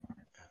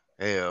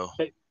Heyo.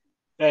 Hey,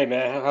 hey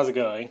man, how's it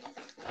going?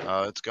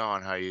 It's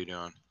going. How you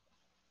doing?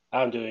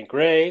 I'm doing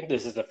great.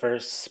 This is the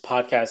first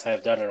podcast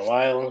I've done in a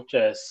while.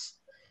 Just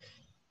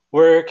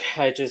work.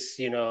 I just,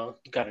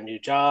 got a new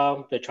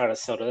job. Been trying to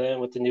settle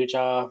in with the new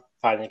job.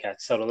 Finally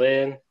got settled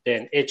in.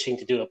 Been itching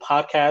to do a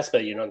podcast,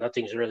 but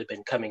nothing's really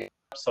been coming up.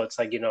 So it's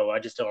like, I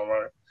just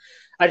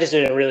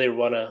didn't really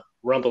want to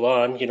rumble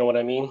on, you know what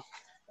I mean?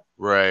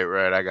 Right,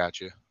 right. I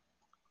got you.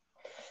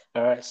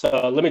 All right. So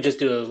let me just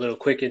do a little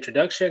quick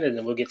introduction and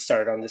then we'll get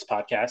started on this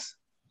podcast.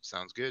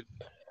 Sounds good.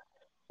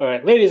 All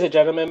right, ladies and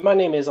gentlemen, my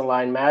name is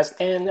Align Mask,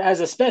 and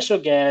as a special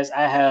guest,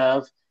 I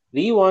have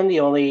the one, the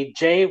only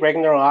Jay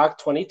Ragnarok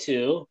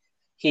 22.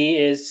 He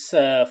is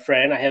a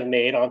friend I have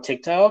made on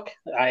TikTok.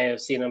 I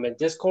have seen him in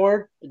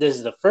Discord. This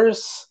is the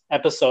first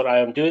episode I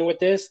am doing with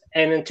this,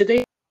 and in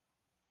today,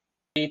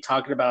 we'll be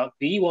talking about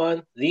the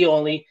one, the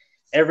only,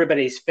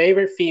 everybody's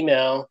favorite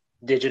female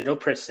digital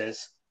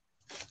princess.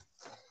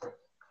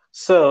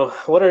 So,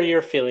 what are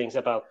your feelings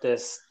about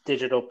this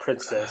digital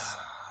princess?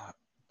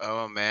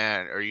 Oh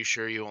man, are you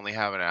sure you only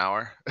have an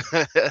hour?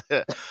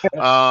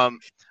 um,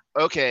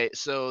 okay,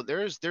 so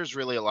there's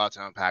really a lot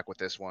to unpack with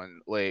this one.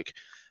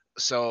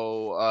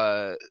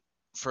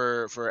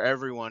 For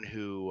everyone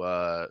who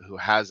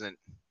hasn't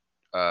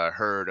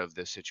heard of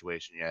this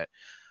situation yet,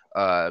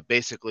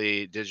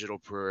 basically Digital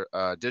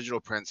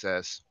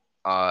Princess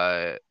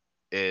uh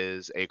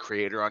is a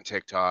creator on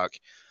TikTok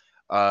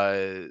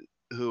uh,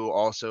 who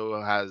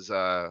also has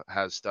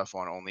stuff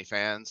on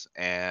OnlyFans,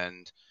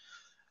 and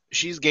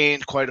she's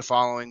gained quite a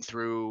following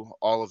through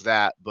all of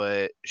that.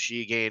 But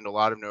she gained a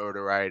lot of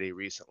notoriety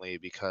recently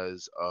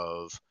because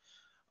of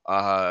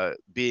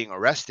being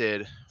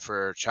arrested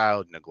for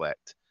child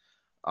neglect.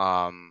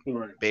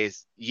 Right.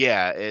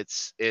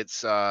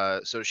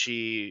 So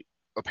she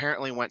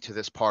apparently went to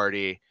this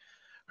party.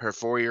 Her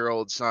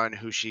 4-year-old son,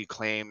 who she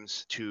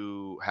claims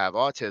to have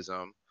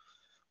autism,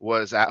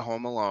 was at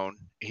home alone.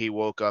 He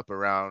woke up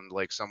around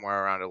like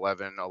somewhere around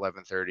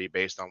 11:30,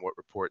 based on what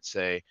reports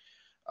say.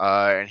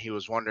 And he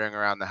was wandering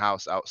around the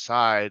house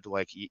outside,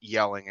 like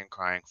yelling and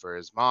crying for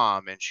his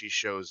mom. And she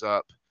shows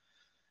up,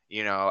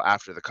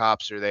 after the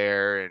cops are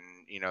there, and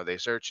they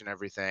search and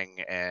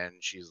everything. And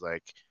she's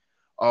like,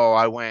 "Oh,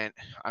 I went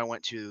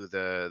to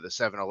the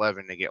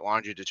 7-Eleven to get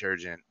laundry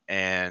detergent,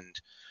 and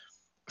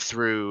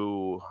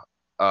through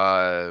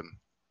uh,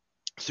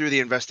 through the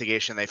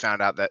investigation, they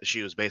found out that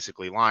she was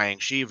basically lying.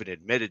 She even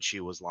admitted she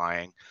was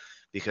lying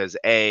because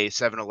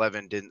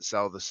 7-Eleven didn't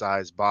sell the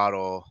size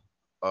bottle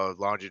of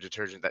laundry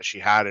detergent that she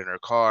had in her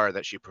car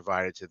that she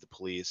provided to the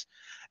police,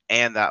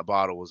 and that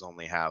bottle was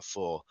only half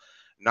full.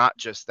 Not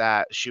just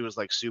that, she was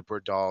like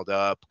super dolled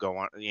up,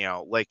 going,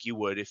 like you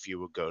would if you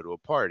would go to a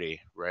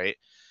party, right?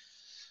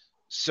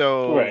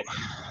 So, Right.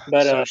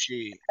 But so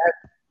she,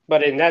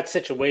 But in that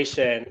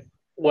situation,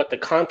 what the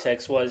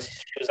context was,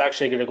 she was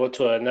actually going to go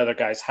to another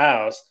guy's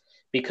house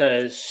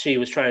because she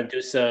was trying to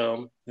do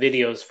some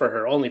videos for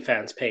her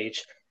OnlyFans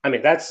page. I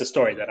mean, that's the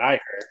story that I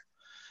heard.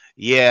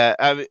 Yeah,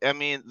 I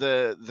mean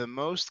the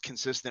most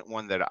consistent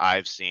one that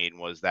I've seen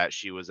was that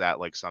she was at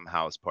like some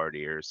house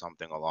party or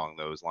something along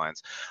those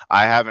lines.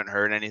 I haven't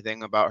heard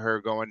anything about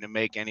her going to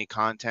make any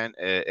content.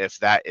 If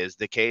that is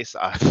the case,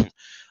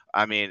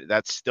 I mean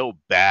that's still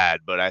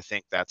bad, but I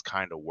think that's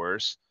kind of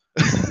worse.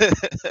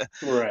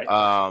 Right.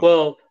 um,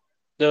 Well,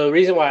 the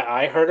reason why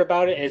I heard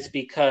about it is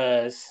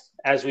because,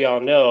 as we all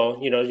know,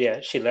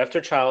 yeah, she left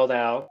her child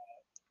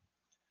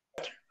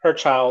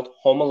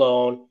home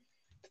alone.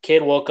 The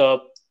kid woke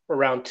up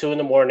around 2 in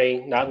the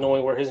morning, not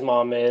knowing where his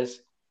mom is.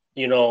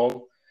 You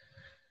know,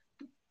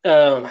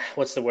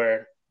 what's the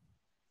word?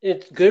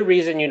 It's good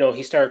reason,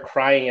 he started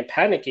crying and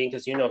panicking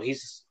because,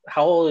 he's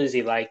how old is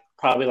he? Like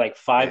probably like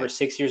five yeah, or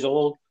 6 years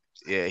old.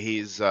 yeah,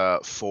 he's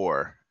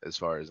 4 as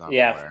far as I'm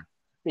Yeah, aware.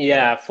 Yeah.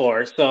 yeah,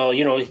 four. So,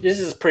 this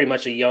is pretty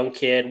much a young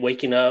kid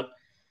waking up,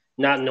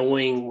 not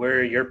knowing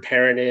where your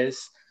parent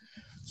is.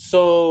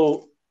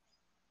 So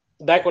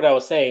back what I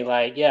was saying,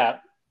 like, yeah,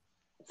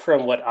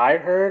 from what I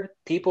heard,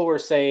 people were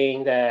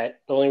saying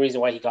that the only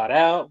reason why he got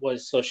out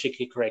was so she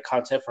could create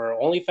content for her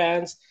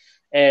OnlyFans.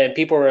 And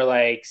people were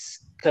like,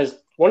 because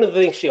one of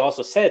the things she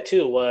also said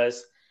too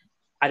was,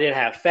 I didn't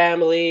have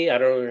family. I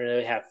don't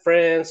really have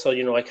friends. So, I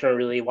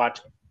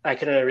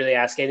couldn't really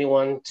ask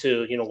anyone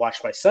to,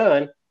 watch my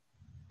son.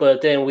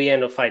 But then we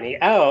end up finding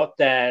out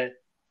that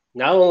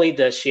not only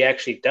does she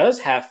actually does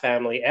have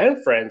family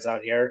and friends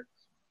out here,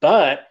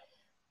 but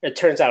it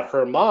turns out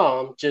her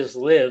mom just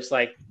lives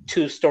like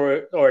two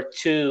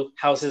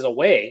houses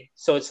away.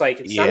 So it's like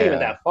it's not even Yeah.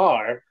 that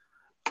far.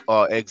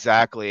 Oh,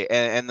 exactly.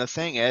 And the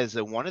thing is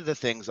that one of the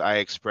things I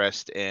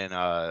expressed in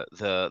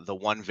the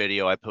one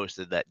video I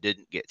posted that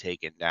didn't get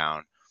taken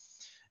down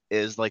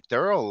is like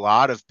there are a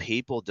lot of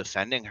people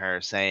defending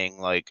her, saying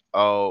like,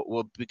 "Oh,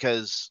 well,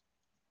 because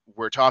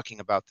we're talking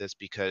about this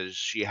because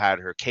she had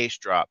her case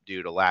dropped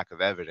due to lack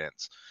of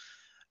evidence."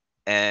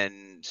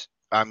 And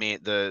I mean,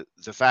 the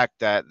fact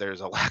that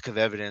there's a lack of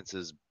evidence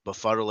is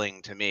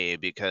befuddling to me,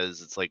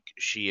 because it's like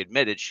she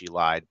admitted she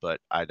lied, but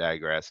I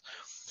digress.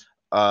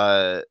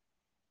 Uh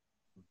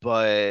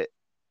but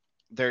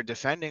they're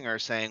defending her,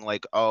 saying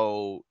like,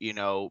 oh, you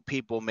know,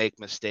 people make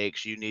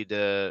mistakes, you need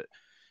to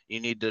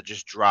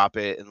just drop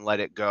it and let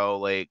it go,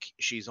 like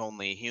she's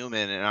only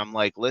human. And I'm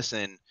like,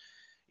 listen,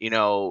 you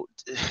know,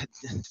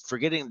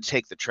 forgetting to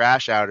take the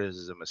trash out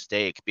is a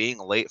mistake. Being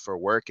late for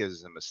work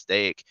is a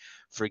mistake.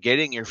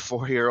 Forgetting your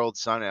 4-year-old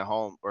son at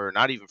home, or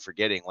not even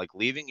forgetting, like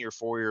leaving your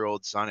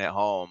 4-year-old son at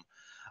home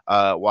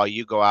while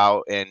you go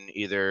out and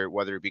either,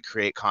 whether it be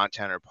create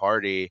content or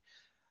party,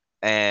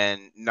 and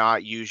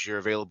not use your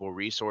available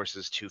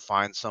resources to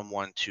find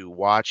someone to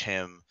watch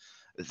him,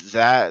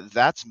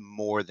 that's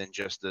more than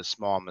just a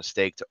small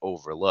mistake to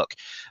overlook.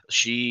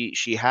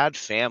 She had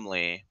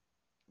family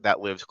that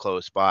lived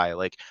close by.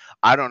 Like,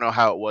 I don't know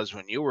how it was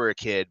when you were a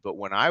kid, but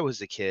when I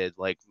was a kid,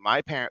 like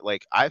my parent,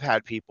 like I've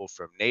had people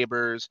from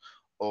neighbors,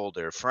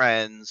 older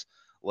friends,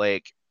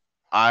 like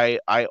I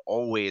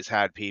always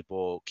had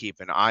people keep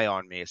an eye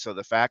on me. So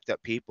the fact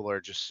that people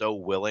are just so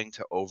willing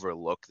to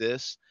overlook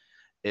this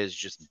is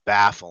just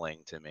baffling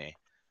to me.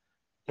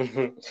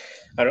 Mhm.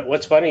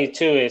 What's funny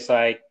too is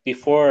like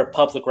before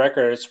public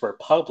records were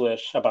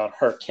published about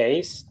her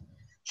case,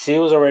 she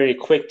was already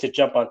quick to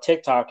jump on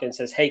TikTok and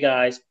says, "Hey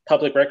guys,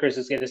 public records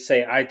is going to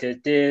say I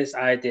did this,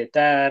 I did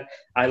that,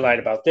 I lied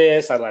about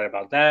this, I lied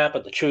about that,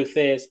 but the truth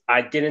is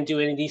I didn't do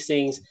any of these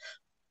things.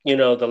 You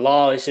know, the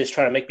law is just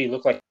trying to make me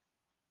look like."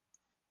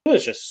 She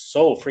was just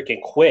so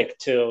freaking quick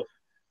to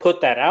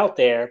put that out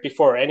there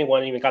before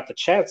anyone even got the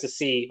chance to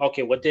see,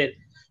 okay, what did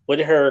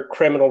her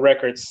criminal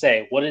records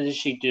say? What did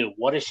she do?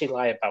 What did she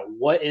lie about?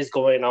 What is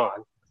going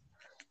on?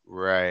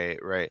 Right,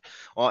 right.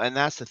 Well, and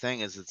that's the thing,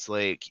 is it's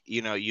like,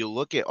 you know, you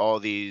look at all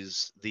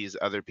these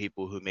other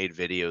people who made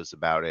videos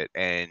about it,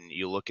 and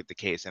you look at the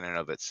case in and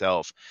of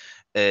itself.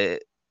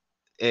 It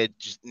it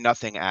just,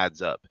 nothing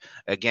adds up.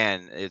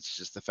 Again, it's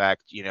just the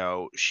fact, you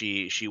know,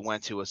 she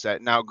went to a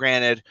set. Now,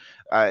 granted,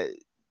 uh,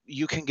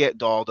 you can get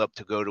dolled up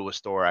to go to a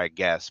store, I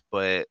guess,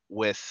 but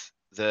with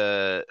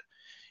the,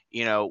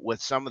 you know,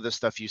 with some of the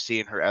stuff you see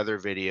in her other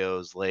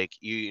videos, like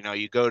you know,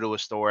 you go to a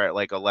store at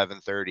like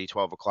 11:30,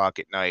 12 o'clock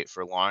at night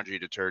for laundry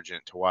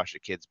detergent to wash a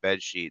kid's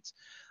bed sheets.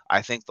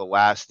 I think the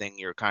last thing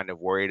you're kind of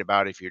worried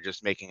about if you're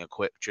just making a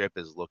quick trip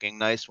is looking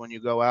nice when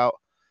you go out.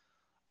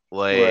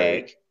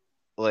 Right.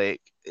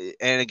 Like,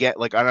 and again,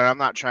 like I'm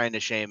not trying to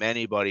shame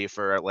anybody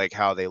for like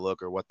how they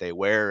look or what they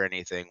wear or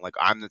anything. Like,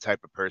 I'm the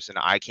type of person,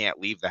 I can't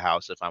leave the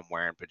house if I'm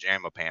wearing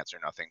pajama pants or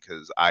nothing,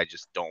 because I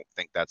just don't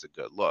think that's a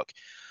good look.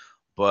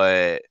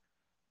 But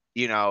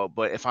you know,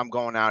 but if I'm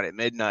going out at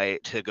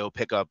midnight to go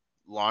pick up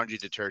laundry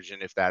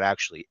detergent, if that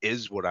actually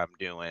is what I'm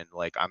doing,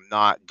 like I'm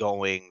not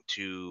going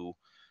to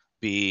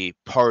be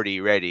party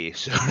ready,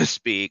 so to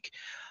speak.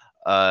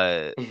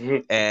 Uh,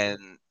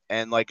 Mhm.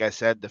 and like I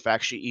said, the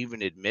fact she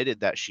even admitted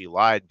that she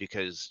lied,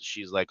 because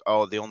she's like,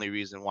 "Oh, the only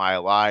reason why I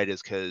lied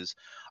is because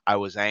I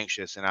was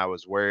anxious and I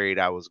was worried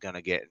I was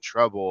gonna get in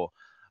trouble."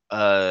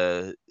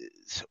 Uh,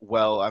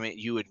 well, I mean,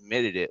 you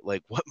admitted it.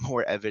 Like, what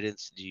more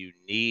evidence do you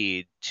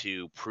need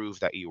to prove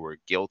that you were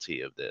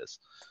guilty of this?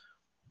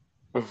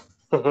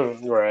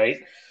 Right.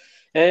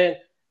 And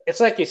it's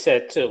like you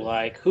said too,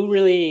 like who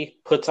really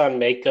puts on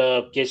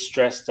makeup, gets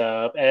dressed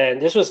up,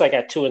 and this was like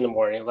at 2 in the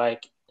morning.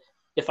 Like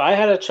if I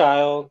had a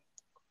child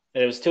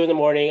and it was 2 in the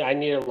morning, I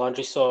needed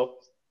laundry soap.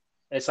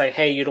 It's like,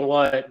 hey, you know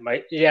what?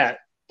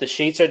 The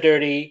sheets are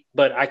dirty,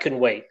 but I can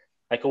wait.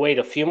 I could wait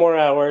a few more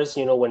hours,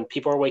 when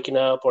people are waking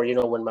up or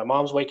when my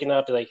mom's waking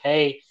up, like,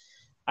 hey,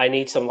 I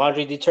need some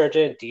laundry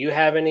detergent. Do you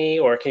have any?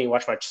 Or can you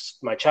watch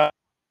my child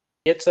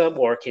get some?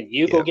 Or can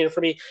you go Yeah. get it for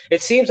me?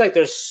 It seems like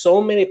there's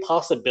so many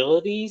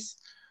possibilities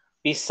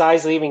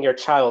besides leaving your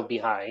child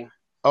behind.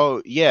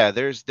 Oh yeah,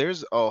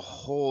 there's a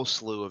whole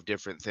slew of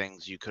different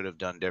things you could have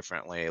done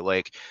differently.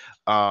 Like,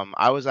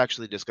 I was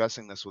actually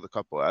discussing this with a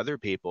couple of other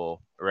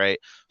people, right?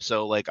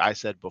 So like I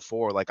said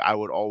before, like I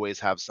would always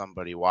have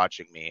somebody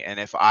watching me. And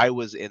if I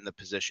was in the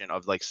position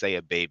of, like, say,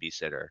 a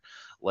babysitter,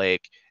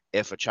 like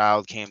if a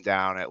child came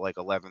down at like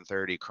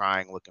 11:30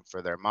 crying looking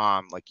for their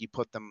mom, like you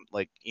put them,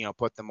 like, you know,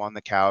 put them on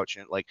the couch,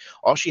 and like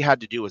all she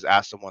had to do was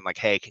ask someone like,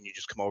 "Hey, can you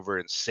just come over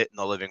and sit in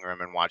the living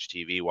room and watch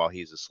TV while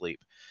he's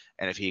asleep?"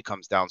 And if he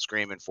comes down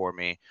screaming for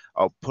me,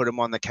 I'll put him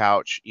on the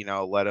couch, you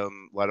know, let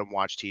him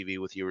watch TV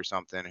with you or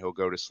something. He'll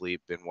go to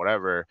sleep and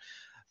whatever,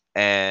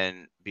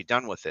 and be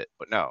done with it.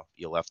 But no,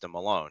 you left him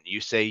alone.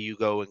 You say you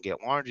go and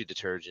get laundry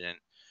detergent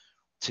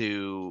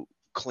to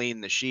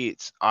clean the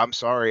sheets. I'm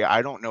sorry,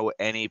 I don't know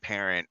any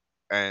parent,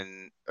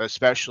 and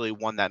especially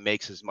one that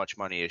makes as much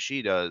money as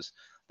she does,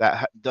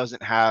 that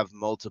doesn't have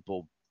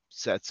multiple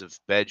sets of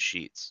bed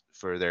sheets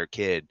for their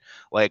kid.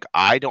 Like,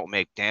 I don't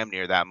make damn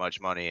near that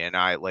much money, and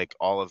I, like,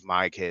 all of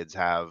my kids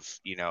have,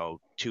 you know,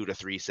 2 to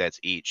 3 sets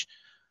each.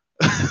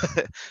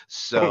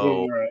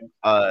 So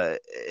Right.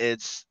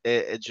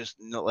 it just,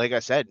 like I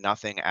said,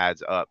 nothing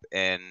adds up.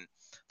 And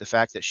the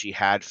fact that she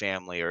had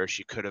family, or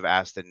she could have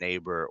asked a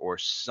neighbor or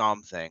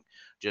something,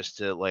 just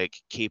to like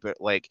keep it,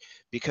 like,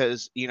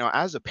 because, you know,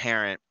 as a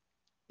parent,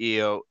 you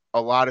know,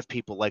 a lot of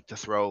people like to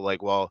throw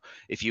like, well,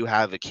 if you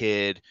have a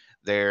kid,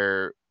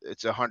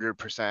 it's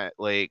 100%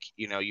 like,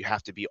 you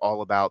have to be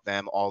all about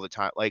them all the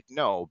time. Like,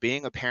 no,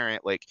 being a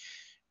parent, like,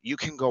 you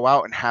can go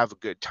out and have a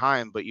good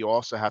time, but you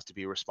also have to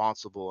be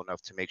responsible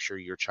enough to make sure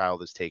your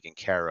child is taken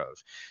care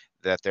of,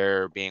 that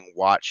they're being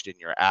watched in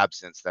your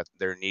absence, that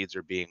their needs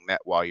are being met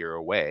while you're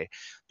away.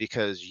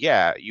 Because,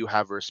 yeah, you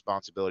have a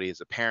responsibility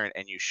as a parent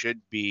and you should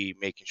be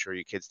making sure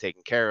your kid's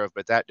taken care of,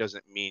 but that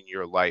doesn't mean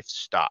your life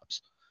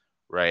stops,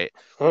 right?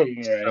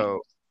 Right.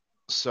 So,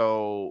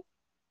 so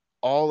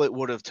all it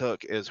would have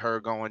took is her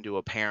going to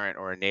a parent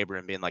or a neighbor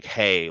and being like,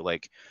 hey,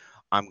 like,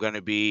 I'm going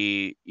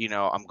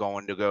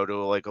to go to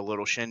like a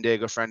little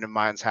shindig a friend of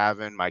mine's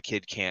having. My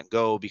kid can't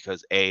go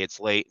because A, it's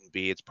late, and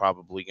B, it's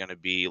probably going to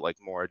be like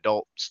more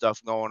adult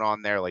stuff going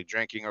on there, like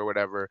drinking or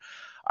whatever.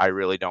 I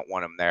really don't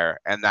want him there.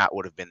 And that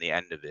would have been the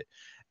end of it.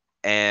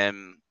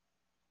 And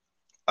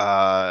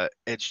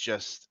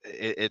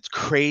it's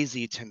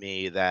crazy to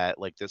me that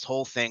like this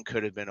whole thing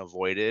could have been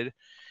avoided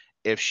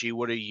if she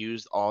would have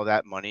used all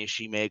that money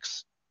she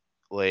makes,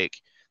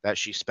 like, that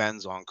she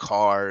spends on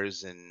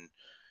cars and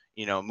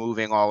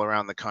moving all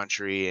around the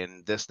country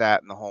and this,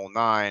 that, and the whole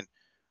nine.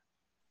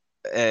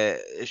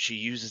 If she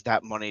uses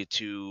that money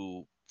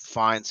to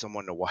find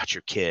someone to watch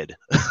her kid,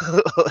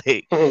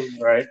 like,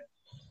 Right.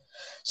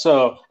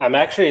 So I'm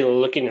actually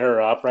looking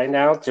her up right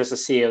now just to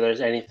see if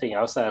there's anything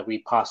else that we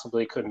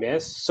possibly could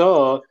miss.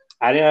 So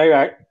I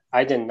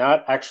did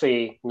not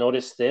actually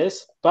notice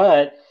this,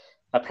 but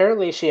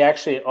apparently she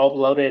actually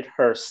uploaded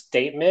her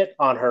statement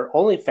on her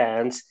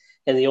OnlyFans,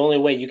 and the only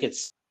way you could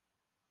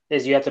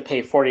is you have to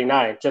pay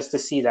 49 just to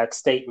see that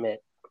statement.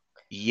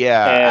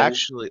 yeah, And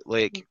actually,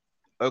 like,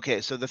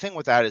 okay, so the thing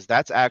with that is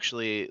that's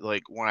actually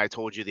like when I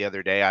told you the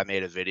other day I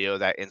made a video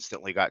that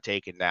instantly got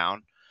taken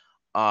down.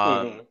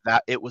 mhm.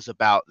 That it was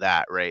about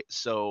that, right?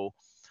 So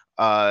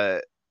uh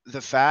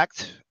the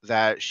fact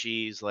that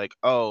she's like,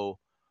 oh,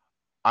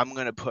 I'm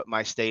gonna put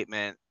my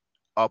statement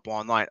up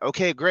online.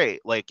 Okay,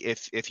 great. Like,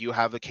 if you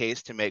have a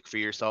case to make for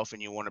yourself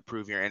and you want to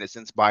prove your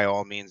innocence, by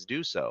all means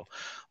do so.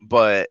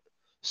 But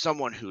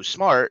someone who's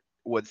smart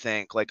would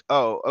think like,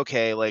 oh,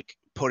 okay, like,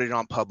 put it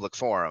on public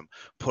forum,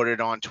 put it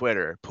on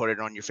Twitter, put it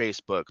on your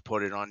Facebook,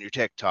 put it on your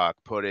TikTok,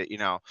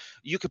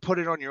 you could put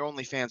it on your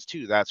OnlyFans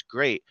too. That's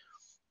great.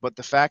 But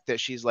the fact that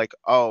she's like,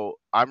 oh,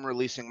 I'm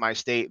releasing my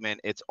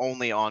statement, it's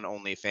only on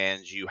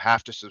OnlyFans, you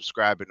have to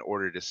subscribe in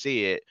order to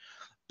see it,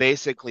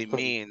 basically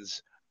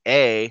means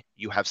A,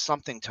 you have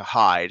something to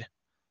hide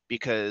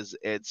because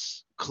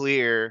it's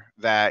clear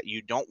that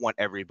you don't want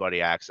everybody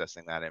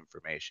accessing that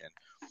information.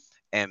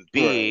 And Right.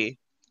 B,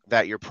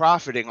 that you're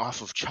profiting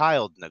off of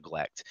child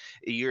neglect.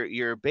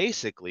 You're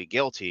basically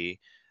guilty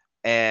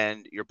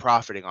and you're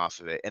profiting off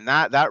of it. And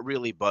that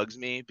really bugs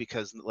me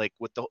because, like,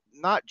 with the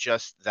not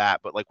just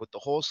that, but like with the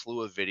whole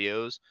slew of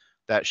videos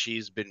that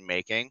she's been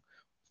making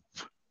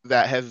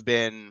that have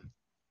been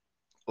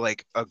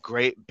like a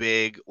great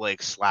big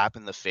like slap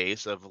in the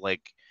face of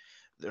like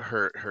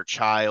her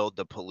child,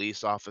 the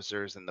police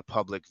officers, and the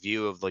public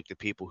view of like the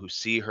people who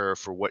see her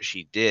for what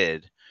she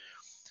did.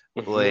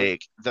 Mhm.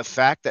 Like, the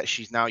fact that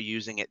she's now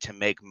using it to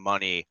make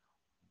money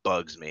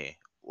bugs me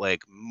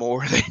like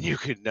more than you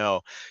could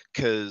know,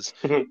 because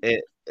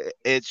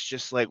it's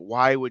just like,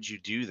 why would you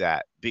do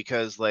that?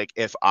 Because like,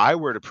 if I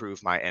were to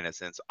prove my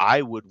innocence,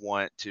 I would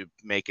want to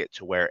make it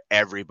to where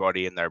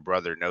everybody and their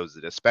brother knows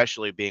it,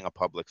 especially being a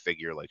public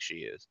figure like she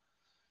is.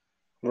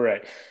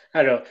 Right.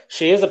 I don't know.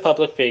 She is a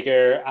public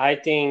figure. I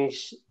think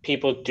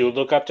people do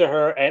look up to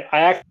her, and I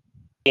actually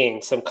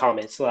seen some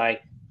comments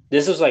like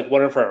this was like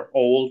one of her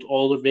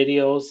older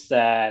videos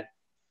that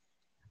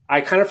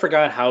I kind of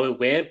forgot how it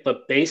went,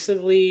 but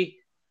basically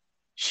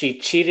she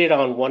cheated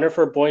on one of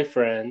her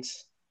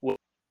boyfriends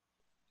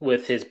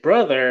with his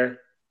brother,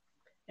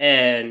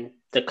 and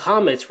the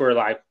comments were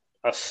like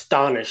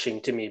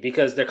astonishing to me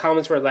because the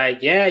comments were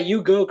like, "Yeah,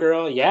 you go,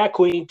 girl. Yeah,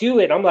 queen, do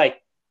it." I'm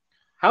like,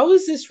 how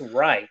is this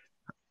right?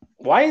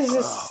 Why is Oh.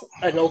 this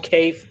an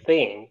okay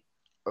thing?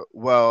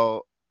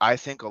 Well, I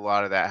think a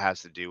lot of that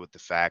has to do with the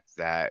fact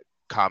that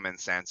common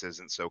sense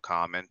isn't so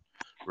common,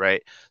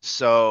 right?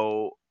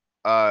 So,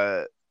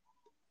 uh,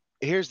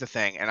 here's the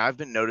thing, and I've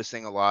been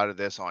noticing a lot of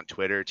this on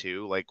Twitter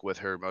too, like with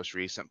her most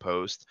recent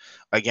post.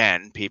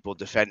 Again, people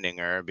defending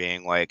her,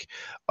 being like,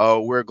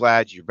 "Oh, we're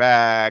glad you're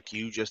back.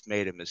 You just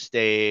made a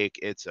mistake.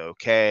 It's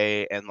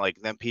okay." And like,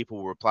 then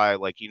people reply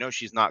like,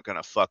 she's not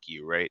gonna fuck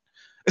you, right?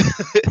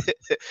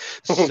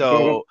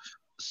 so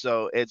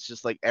so it's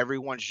just like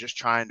everyone's just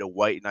trying to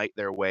white knight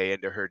their way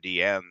into her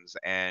DMs,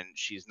 and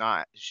she's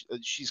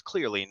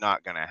clearly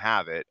not gonna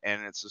have it.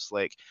 And it's just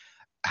like,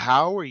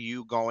 how are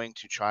you going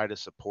to try to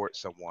support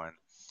someone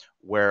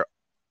where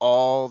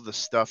all the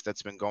stuff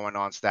that's been going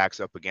on stacks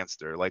up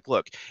against her? Like,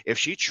 look, if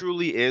she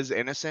truly is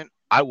innocent,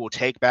 I will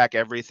take back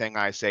everything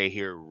I say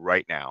here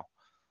right now.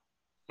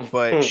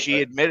 But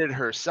she admitted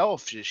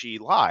herself she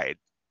lied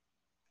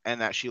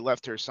and that she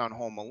left her son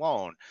home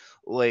alone.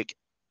 Like,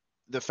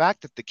 the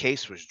fact that the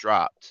case was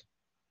dropped,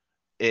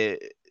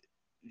 it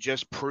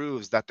just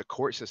proves that the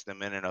court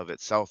system in and of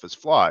itself is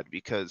flawed,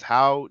 because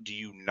how do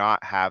you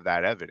not have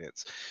that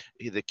evidence?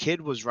 The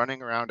kid was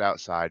running around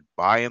outside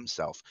by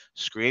himself,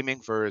 screaming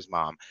for his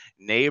mom.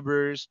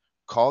 Neighbors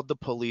called the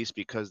police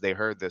because they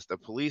heard this. The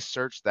police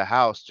searched the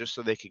house just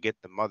so they could get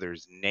the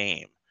mother's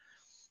name.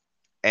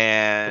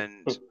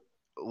 And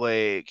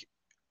like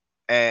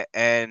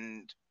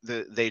and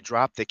they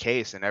dropped the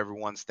case, and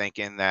everyone's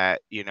thinking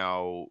that,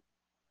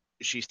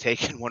 she's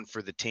taking one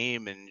for the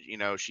team, and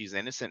she's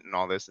innocent and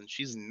all this, and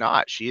she's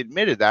not. She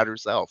admitted that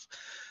herself.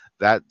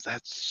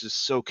 That's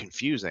just so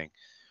confusing.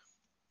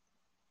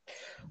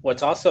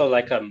 What's also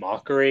like a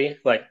mockery,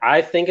 like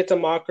I think it's a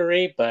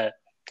mockery, but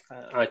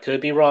I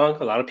could be wrong.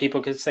 A lot of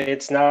people could say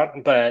it's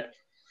not. But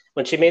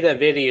when she made that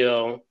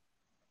video,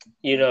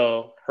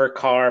 her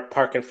car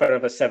parked in front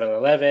of a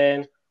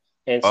 7-Eleven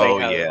and saying Oh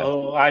how, yeah.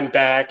 oh, I'm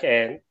back.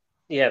 And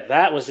yeah,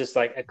 that was just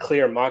like a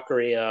clear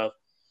mockery of,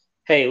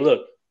 hey,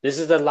 look, this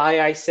is the lie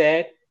I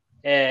said.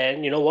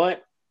 And you know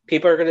what?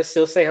 People are going to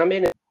still say I'm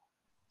innocent.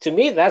 To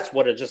me, that's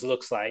what it just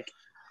looks like.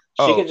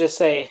 She Oh, could just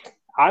say,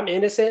 I'm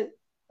innocent.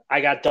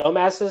 I got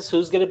dumbasses.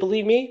 Who's going to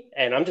believe me?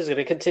 And I'm just going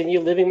to continue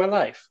living my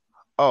life.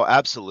 oh,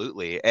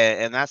 absolutely.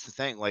 And that's the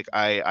thing. Like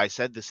I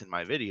said this in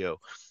my video.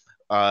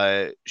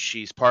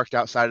 She's parked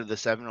outside of the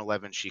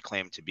 7-Eleven she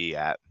claimed to be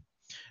at.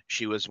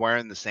 She was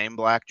wearing the same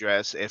black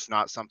dress, if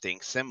not something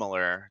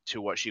similar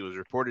to what she was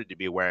reported to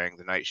be wearing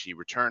the night she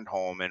returned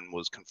home and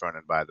was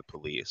confronted by the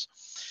police.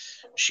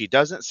 She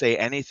doesn't say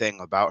anything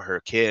about her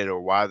kid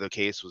or why the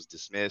case was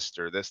dismissed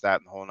or this,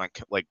 that, and the whole nine,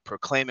 like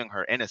proclaiming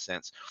her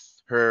innocence.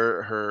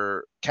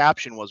 Her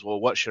caption was,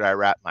 "Well, what should I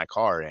wrap my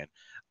car in?"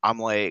 I'm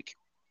like,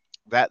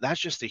 that's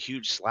just a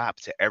huge slap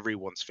to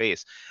everyone's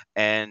face.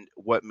 And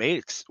what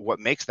makes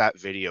that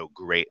video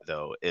great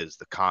though is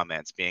the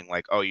comments being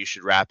like, oh, you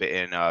should wrap it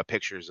in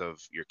pictures of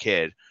your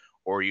kid,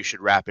 or you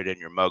should wrap it in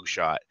your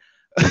mugshot.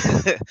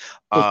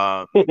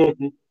 um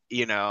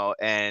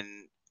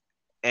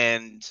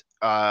and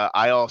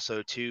I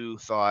also too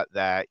thought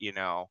that,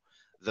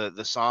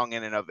 the song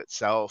in and of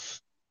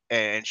itself,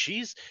 and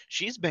she's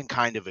been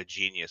kind of a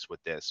genius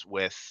with this,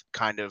 with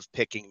kind of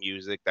picking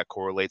music that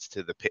correlates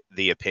to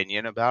the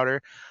opinion about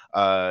her.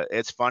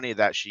 It's funny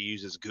that she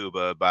uses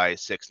Gooba by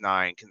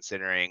 6ix9ine,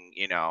 considering,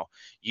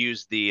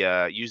 use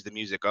the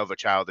music of a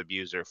child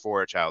abuser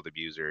for a child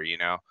abuser,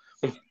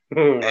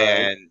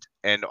 Right.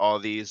 and all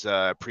these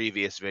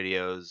previous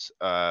videos.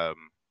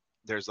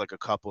 There's like a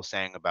couple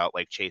saying about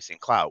like chasing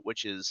clout,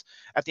 which is,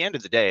 at the end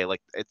of the day,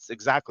 like it's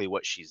exactly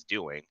what she's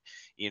doing.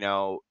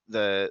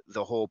 The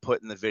whole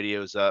putting the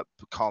videos up,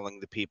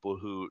 calling the people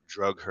who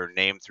drug her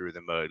name through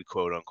the mud,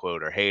 quote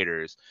unquote, are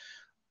haters,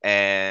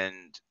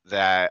 and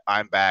that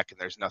I'm back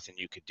and there's nothing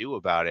you could do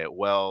about it.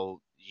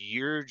 Well,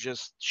 you're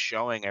just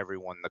showing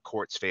everyone the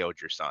courts failed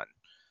your son.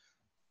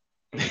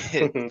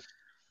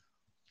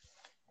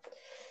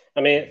 I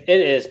mean,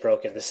 it is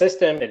broken. The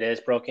system, it is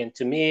broken.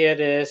 To me,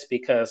 it is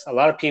because a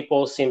lot of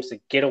people seems to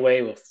get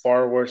away with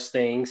far worse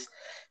things,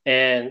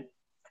 and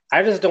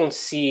I just don't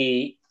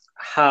see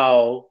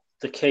how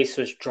the case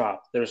was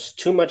dropped. There's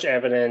too much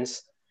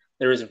evidence.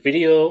 There was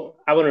video.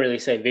 I wouldn't really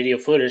say video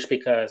footage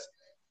because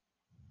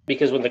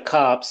when the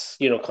cops,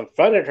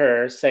 confronted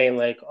her saying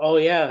like, "Oh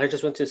yeah, I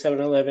just went to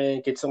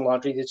 7-Eleven, get some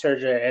laundry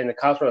detergent," and the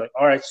cops were like,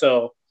 "All right,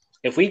 so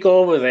if we go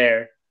over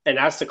there and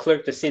ask the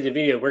clerk to see the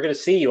video, we're gonna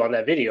see you on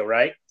that video,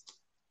 right?"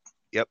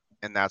 Yep,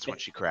 and that's when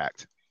she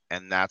cracked.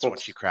 And that's when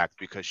she cracked,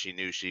 because she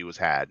knew she was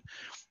had.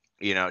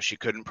 She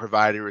couldn't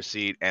provide a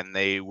receipt, and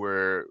they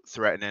were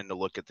threatening to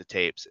look at the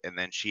tapes, and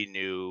then she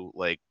knew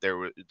like there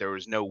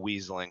was no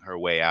weaseling her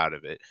way out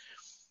of it.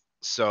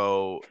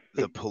 So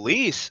the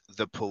police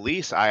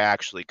I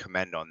actually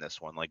commend on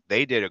this one. Like,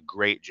 they did a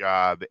great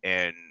job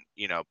in,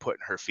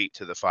 putting her feet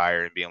to the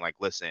fire and being like,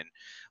 listen,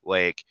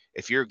 like,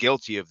 if you're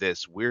guilty of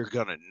this, we're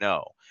gonna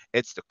know.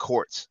 It's the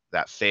courts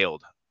that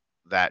failed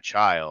that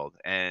child.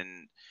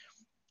 And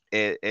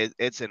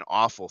it's an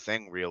awful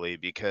thing, really,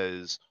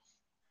 because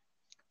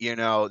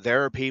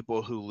there are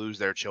people who lose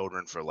their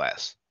children for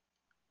less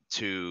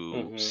to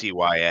Mm-hmm.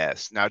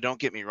 CYS. Now, don't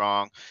get me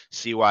wrong,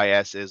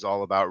 CYS is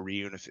all about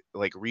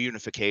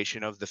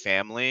reunification of the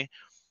family,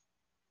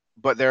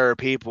 but there are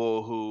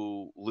people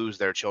who lose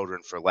their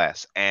children for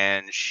less.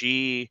 And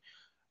she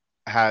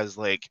has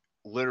like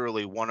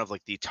literally one of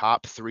like the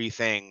top 3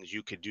 things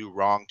you could do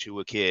wrong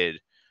to a kid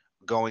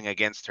going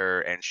against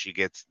her, and she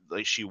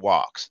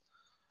walks.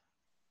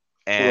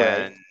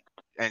 Right.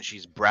 And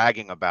she's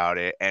bragging about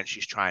it, and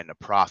she's trying to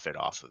profit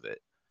off of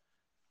it.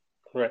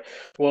 Right.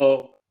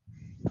 Well,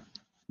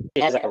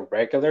 she has like a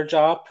regular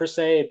job per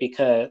se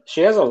because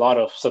she has a lot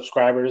of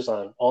subscribers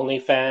on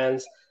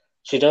OnlyFans.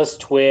 She does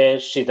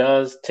Twitch, she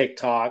does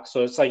TikTok.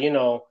 So it's like,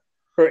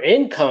 her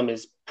income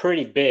is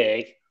pretty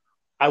big.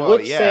 I Well,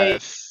 would yeah, say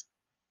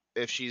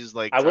if she's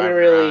like I wouldn't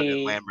driving around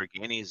in really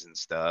Lamborghinis and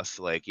stuff,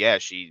 like, yeah,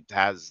 she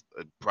has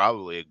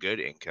probably a good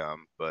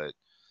income, but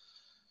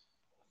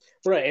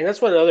right, and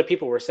that's what other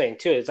people were saying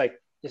too. It's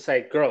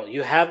like, girl,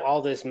 you have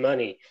all this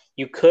money.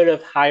 You could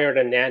have hired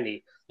a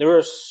nanny. There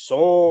were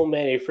so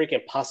many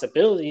freaking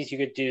possibilities you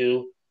could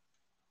do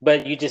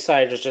but you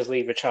decided to just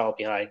leave your child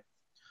behind.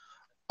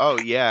 Oh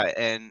yeah,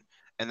 and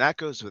that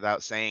goes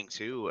without saying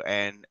too.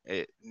 And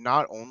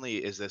not only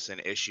is this an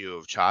issue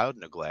of child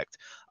neglect,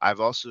 I've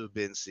also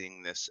been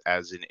seeing this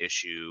as an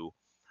issue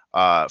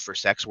for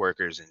sex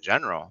workers in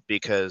general,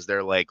 because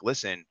they're like,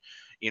 listen,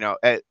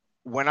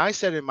 when I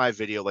said in my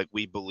video, like,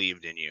 we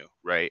believed in you,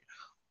 right?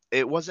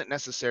 It wasn't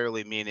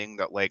necessarily meaning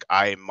that like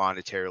I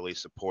monetarily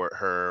support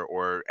her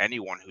or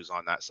anyone who's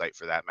on that site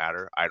for that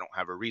matter. I don't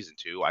have a reason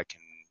to. I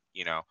can,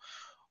 you know,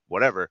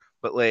 whatever.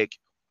 But like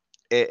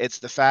it's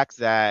the fact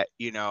that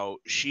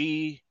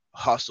she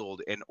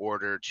hustled in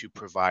order to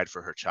provide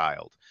for her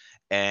child,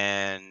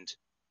 and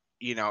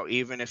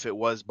even if it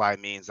was by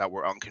means that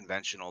were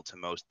unconventional to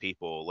most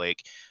people,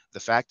 like the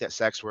fact that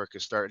sex work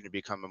is starting to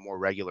become a more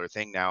regular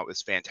thing now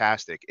is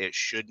fantastic. It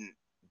shouldn't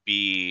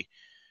be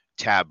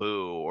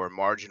taboo or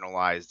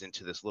marginalized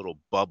into this little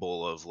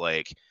bubble of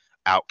like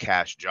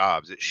outcast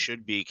jobs. It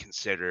should be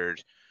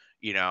considered,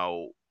 you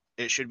know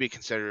it should be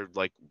considered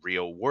like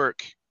real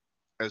work,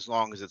 as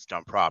long as it's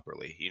done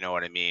properly. You know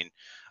what I mean?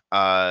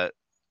 Uh,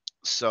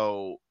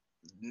 so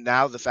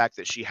now the fact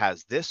that she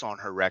has this on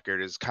her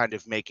record is kind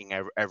of making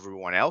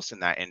everyone else in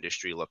that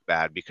industry look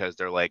bad, because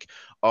they're like,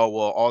 oh,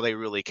 well, all they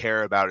really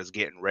care about is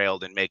getting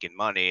railed and making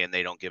money, and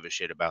they don't give a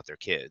shit about their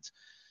kids.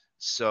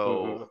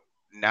 So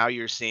Mm-hmm. now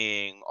you're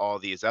seeing all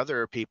these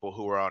other people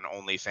who are on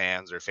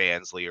OnlyFans or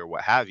Fansly or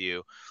what have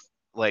you,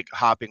 like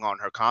hopping on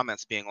her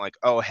comments being like,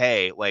 oh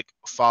hey, like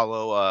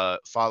follow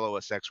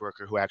a sex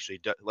worker who actually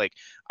does. Like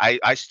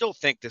I still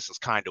think this is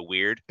kind of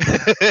weird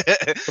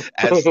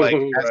as like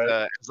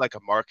Right. as like a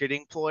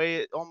marketing ploy,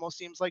 it almost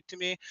seems like to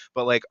me.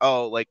 But like,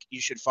 oh, like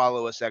you should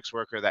follow a sex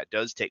worker that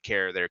does take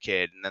care of their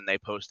kid, and then they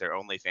post their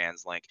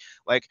OnlyFans link.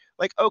 Like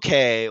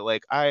okay,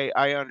 like I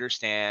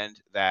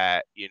understand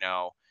that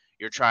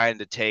you're trying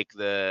to take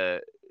the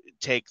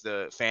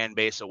fan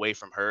base away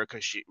from her,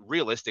 because she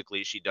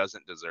realistically she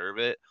doesn't deserve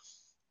it.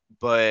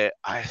 But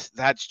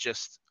that's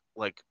just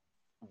like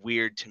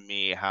weird to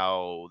me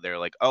how they're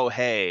like, oh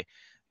hey,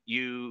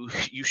 you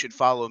should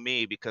follow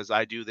me because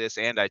I do this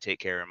and I take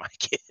care of my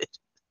kid.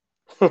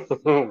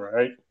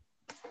 Right.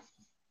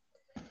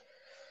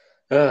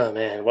 Oh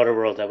man, what a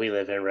world that we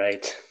live in,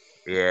 right?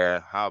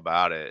 Yeah, how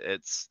about it?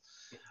 It's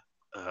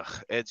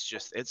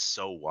just it's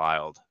so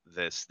wild,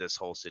 this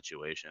whole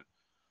situation.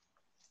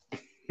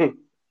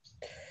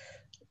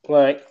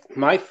 Like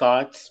my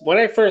thoughts when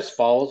I first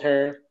followed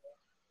her,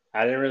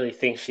 I didn't really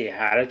think she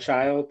had a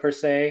child per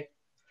se,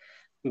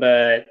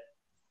 but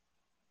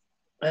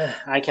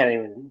I can't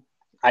even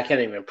I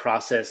can't even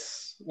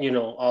process,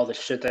 all the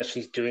shit that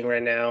she's doing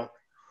right now.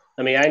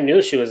 I mean, I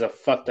knew she was a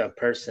fucked up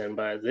person,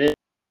 but this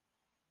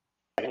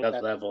is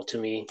another level to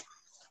me.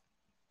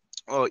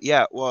 Oh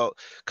yeah, well,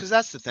 because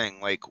that's the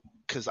thing, like,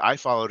 because I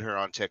followed her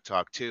on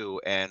TikTok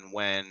too, and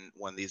when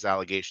these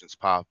allegations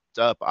popped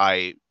up,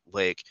 I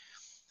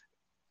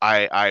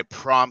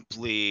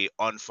promptly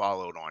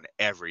unfollowed on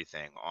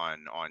everything on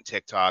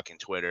TikTok and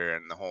Twitter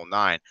and the whole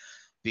nine,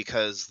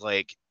 because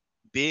like,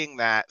 being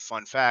that,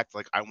 fun fact,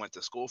 like I went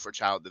to school for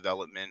child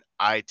development,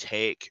 I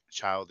take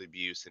child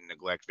abuse and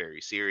neglect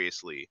very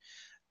seriously,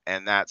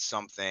 and that's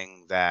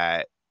something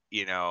that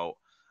you know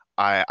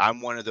I'm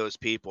one of those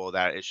people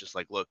that it's just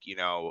like, look,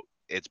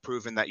 it's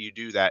proven that you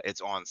do that, it's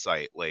on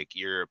site, like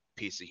you're a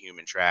piece of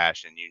human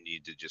trash and you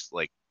need to just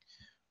like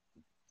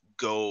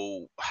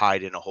go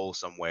hide in a hole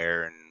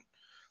somewhere and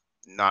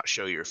not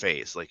show your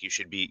face. Like you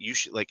should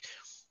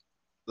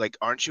like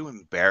aren't you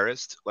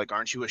embarrassed, like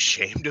aren't you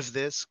ashamed of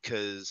this?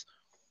 Because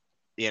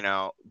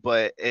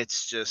but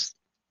it's just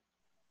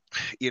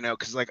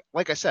because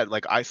like I said,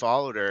 like I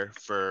followed her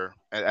for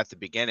at the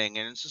beginning,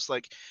 and it's just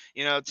like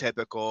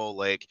typical,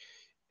 like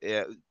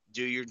uh,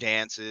 do your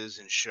dances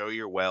and show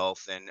your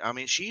wealth. And I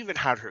mean, she even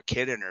had her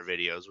kid in her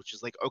videos, which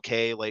is like,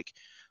 okay, like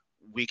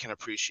we can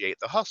appreciate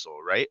the hustle,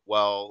 right?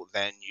 Well,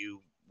 then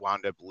you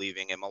wound up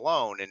leaving him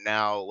alone, and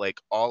now like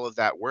all of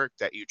that work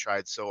that you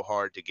tried so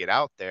hard to get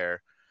out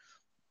there,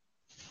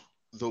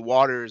 the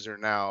waters are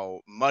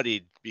now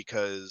muddied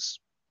because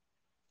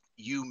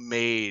you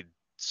made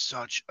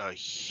such a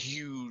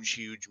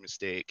huge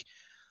mistake,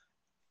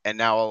 and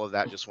now all of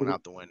that just went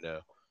out the window.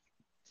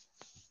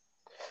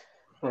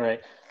 Right.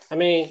 I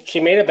mean, she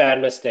made a bad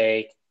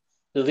mistake.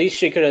 The least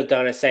she could have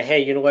done is say,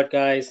 "Hey, you know what,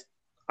 guys?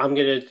 I'm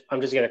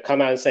just gonna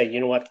come out and say, you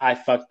know what? I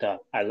fucked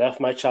up. I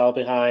left my child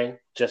behind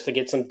just to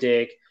get some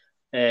dick,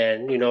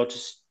 and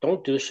just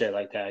don't do shit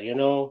like that.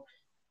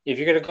 If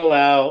you're gonna go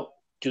out,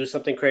 do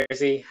something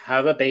crazy,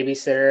 have a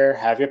babysitter,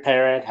 have your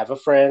parent, have a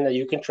friend that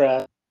you can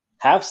trust,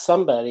 have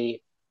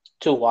somebody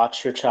to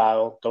watch your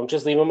child. Don't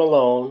just leave them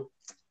alone,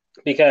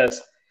 because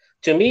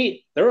to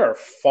me, there are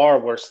far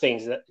worse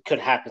things that could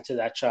happen to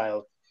that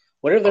child.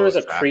 What if there Oh, was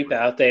a creep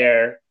exactly. out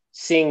there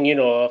seeing,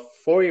 a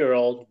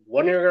 4-year-old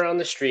wandering around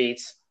the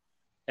streets,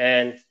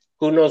 and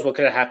who knows what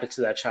could have happened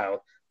to that child?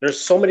 There's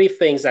so many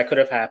things that could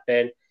have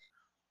happened.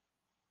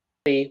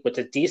 With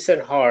a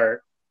decent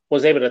heart,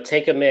 was able to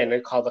take him in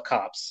and call the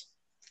cops.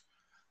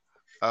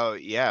 Oh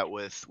yeah,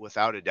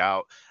 without a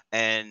doubt.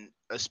 And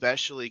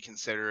especially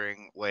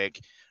considering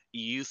like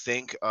you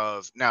think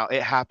of, now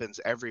it happens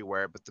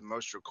everywhere, but the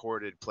most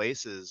recorded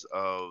places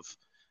of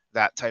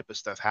that type of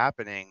stuff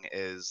happening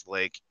is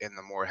like in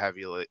the more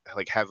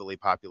heavily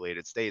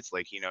populated states,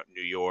 like,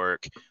 New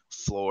York,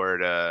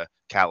 Florida,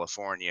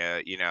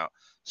 California,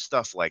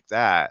 stuff like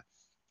that.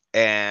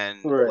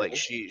 And like Right.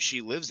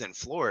 she lives in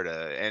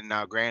Florida, and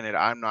now granted,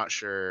 I'm not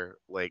sure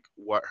like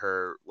what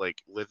her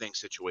like living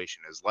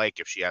situation is like,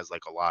 if she has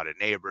like a lot of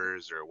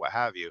neighbors or what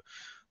have you.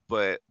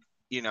 But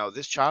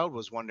this child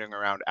was wandering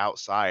around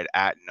outside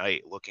at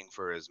night looking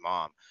for his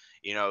mom.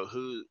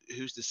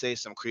 Who's to say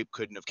some creep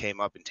couldn't have came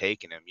up and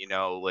taken him?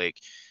 Like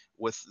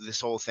with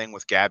this whole thing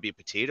with Gabby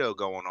Petito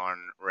going on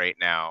right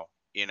now,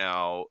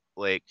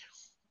 like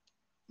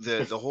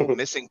the whole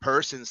missing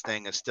persons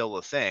thing is still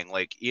a thing.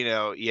 Like,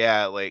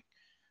 yeah, like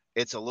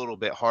it's a little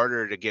bit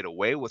harder to get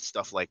away with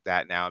stuff like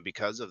that now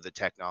because of the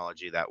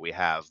technology that we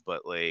have,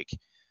 but like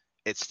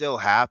it still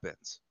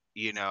happens.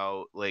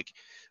 Like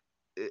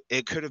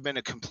it could have been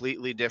a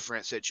completely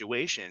different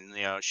situation.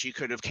 She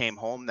could have came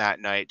home that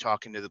night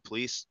talking to the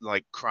police,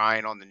 like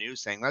crying on the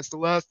news saying, "That's the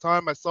last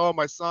time I saw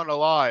my son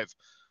alive."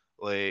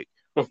 Like,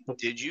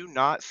 did you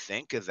not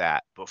think of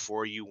that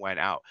before you went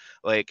out?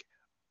 Like,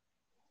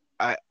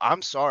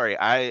 I'm sorry.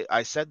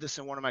 I said this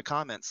in one of my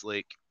comments.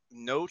 Like,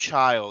 no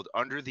child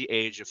under the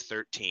age of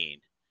 13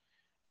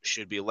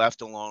 should be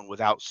left alone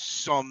without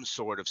some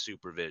sort of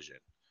supervision,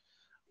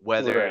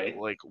 Right.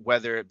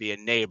 whether it be a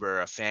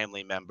neighbor, a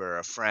family member,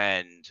 a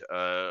friend,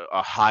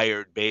 a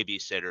hired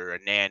babysitter,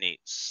 a nanny,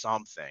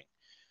 something.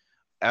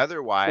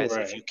 Otherwise,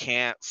 if you Right.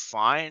 can't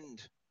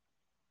find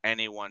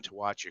anyone to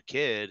watch your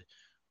kid,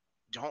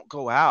 don't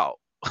go out.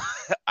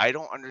 I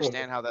don't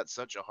understand how that's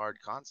such a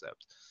hard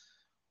concept.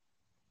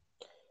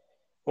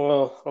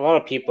 Well, a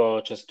lot of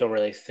people just don't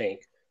really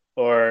think.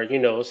 Or,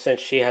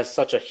 since she has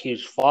such a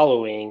huge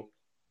following,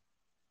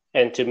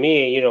 and to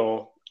me,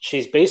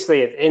 she's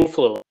basically an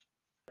influencer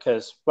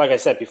because, like I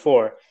said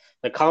before,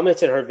 the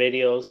comments in her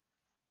videos,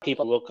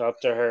 people look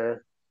up to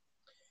her,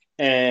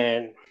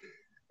 and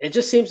it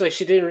just seems like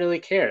she didn't really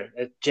care.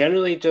 It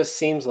generally just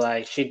seems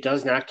like she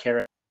does not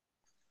care.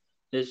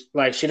 It's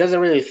like she doesn't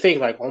really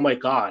think like, oh my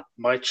God,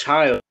 my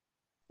child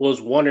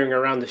was wandering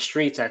around the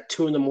streets at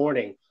 2 in the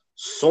morning.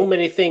 So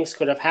many things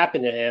could have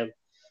happened to him,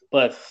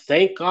 but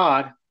thank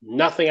God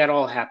nothing at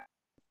all happened.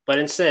 But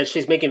instead,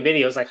 she's making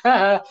videos like,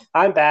 haha,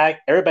 I'm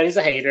back. Everybody's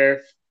a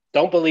hater.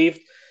 Don't believe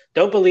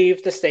don't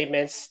believe the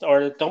statements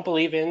or don't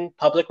believe in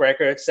public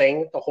records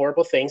saying the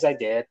horrible things I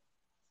did.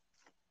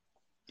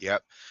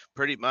 Yep,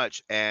 pretty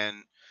much.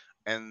 And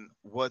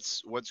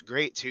what's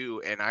great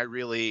too, and I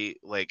really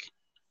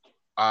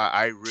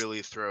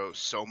throw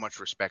so much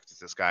respect at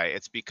this guy.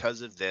 It's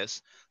because of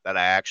this that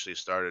I actually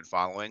started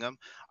following him.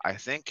 I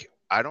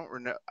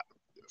don't know.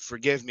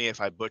 Forgive me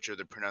if I butcher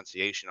the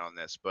pronunciation on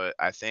this, but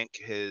I think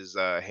his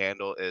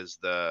handle is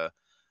the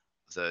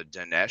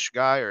Danesh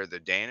guy, or the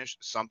Danish,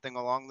 something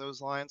along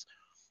those lines.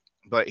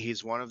 But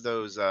he's one of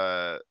those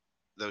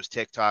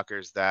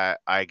TikTokers that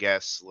I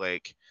guess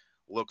like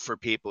look for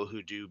people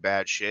who do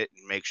bad shit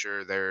and make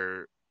sure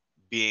they're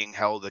being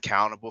held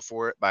accountable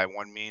for it by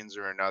one means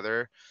or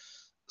another.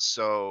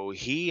 So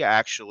he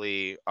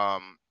actually,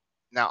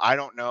 now I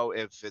don't know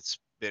if it's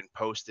been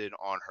posted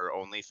on her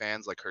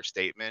OnlyFans, like her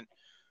statement,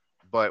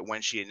 but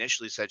when she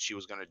initially said she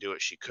was going to do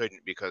it, she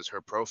couldn't because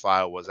her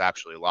profile was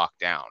actually locked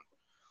down.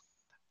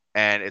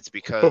 And it's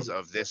because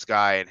of this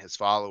guy and his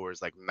followers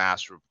like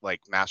mass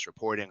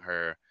reporting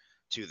her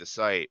to the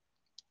site.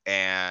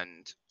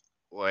 And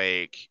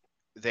like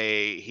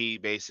he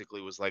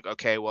basically was like,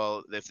 okay,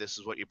 well, if this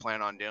is what you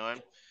plan on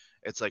doing,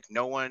 it's like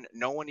no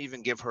one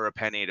even give her a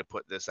penny to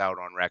put this out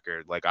on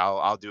record. Like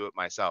I'll do it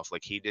myself.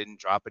 Like he didn't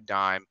drop a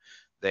dime.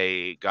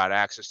 They got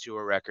access to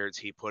her records.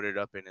 He put it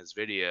up in his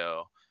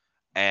video,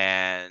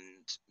 and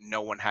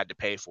no one had to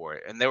pay for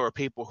it. And there were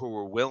people who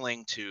were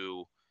willing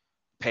to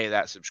pay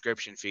that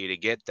subscription fee to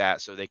get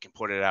that so they can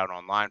put it out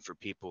online for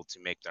people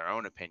to make their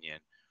own opinion.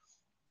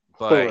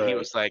 But Right. he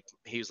was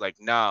like,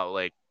 no,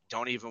 like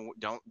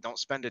don't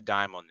spend a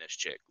dime on this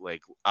chick.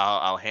 Like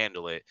I'll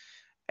handle it.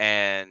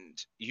 And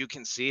you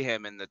can see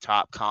him in the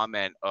top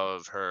comment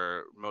of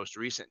her most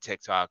recent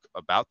TikTok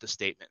about the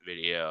statement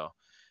video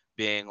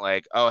being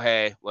like, oh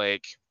hey,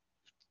 like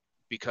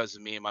because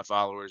of me and my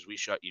followers, we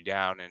shut you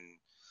down, and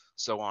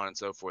so on and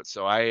so forth.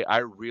 So I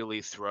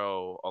really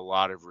throw a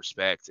lot of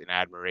respect and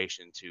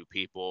admiration to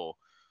people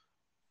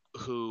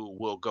who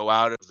will go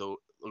out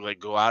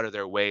of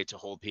their way to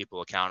hold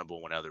people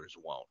accountable when others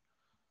won't.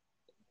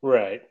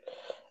 Right.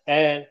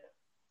 And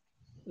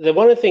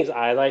one of the things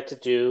I like to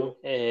do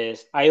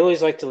is I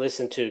always like to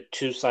listen to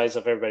two sides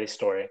of everybody's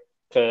story.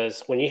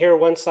 Because when you hear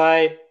one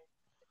side,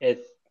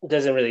 it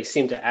doesn't really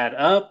seem to add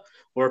up,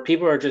 or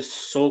people are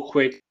just so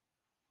quick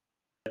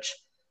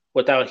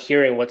without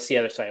hearing what's the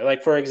other side.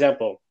 Like, for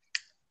example,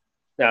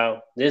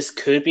 now this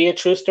could be a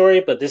true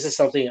story, but this is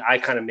something I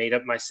kind of made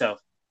up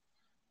myself.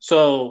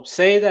 So,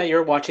 say that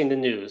you're watching the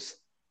news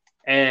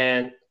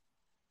and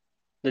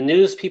the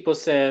news people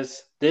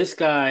says this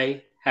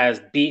guy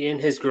has beaten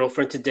his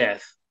girlfriend to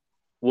death.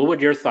 What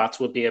would your thoughts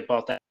would be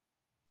about that?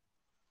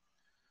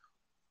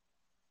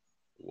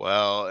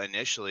 Well,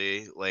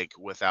 initially, like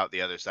without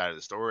the other side of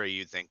the story,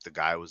 you'd think the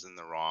guy was in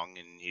the wrong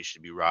and he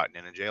should be rotting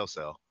in a jail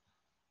cell.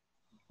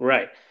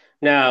 Right.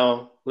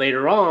 Now,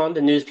 later on,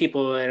 the news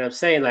people end up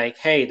saying, like,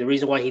 hey, the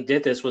reason why he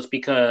did this was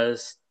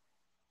because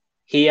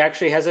he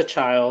actually has a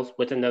child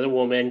with another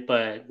woman,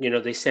 but,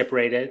 they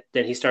separated.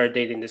 Then he started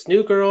dating this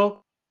new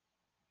girl.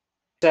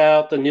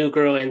 Out, the new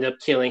girl ended up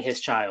killing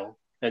his child.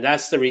 And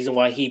that's the reason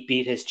why he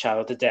beat his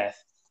child to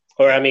death.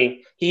 Or, Yeah. I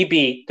mean, he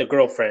beat the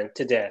girlfriend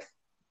to death.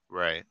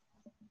 Right.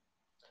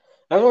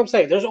 That's what I'm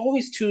saying. There's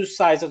always two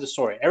sides of the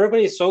story.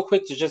 Everybody is so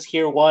quick to just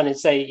hear one and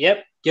say,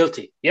 yep,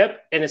 guilty.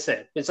 Yep,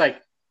 innocent. It's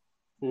like,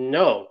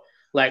 no.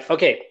 Like,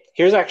 okay,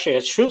 here's actually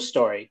a true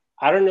story.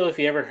 I don't know if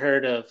you ever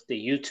heard of the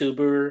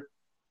YouTuber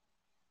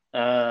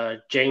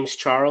James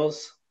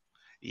Charles.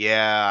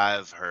 Yeah,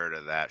 I've heard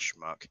of that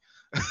schmuck.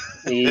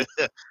 He,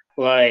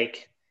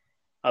 like,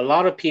 a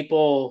lot of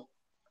people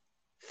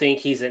think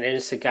he's an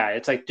innocent guy.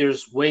 It's like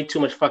there's way too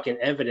much fucking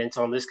evidence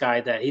on this guy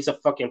that he's a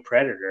fucking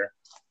predator.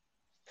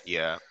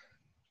 Yeah.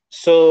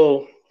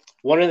 So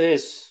one of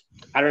this,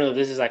 I don't know if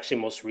this is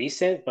actually most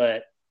recent,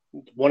 but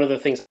one of the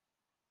things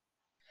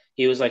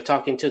he was like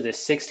talking to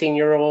this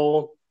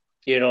 16-year-old,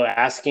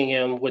 asking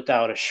him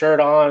without a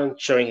shirt on,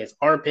 showing his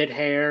armpit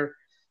hair.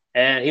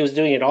 And he was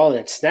doing it all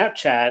in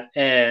Snapchat.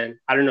 And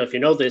I don't know if you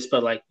know this,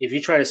 but like if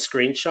you try to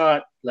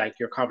screenshot like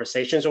your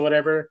conversations or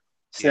whatever,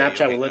 Yeah, you'll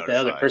Snapchat will get let the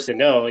other notified. person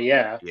know.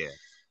 Yeah. Yeah.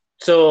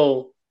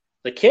 So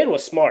the kid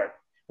was smart.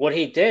 What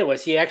he did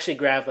was he actually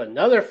grabbed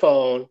another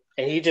phone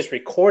and he just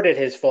recorded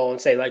his phone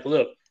and say, like,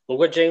 look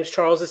what James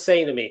Charles is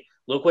saying to me.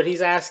 Look what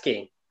he's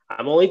asking.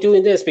 I'm only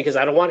doing this because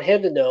I don't want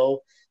him to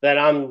know that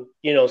I'm,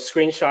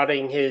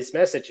 screenshotting his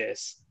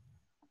messages.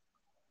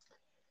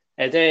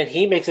 And then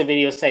he makes a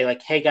video saying,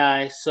 like, hey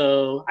guys,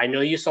 so I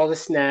know you saw the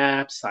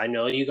snaps. I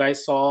know you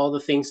guys saw the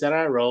things that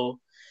I wrote.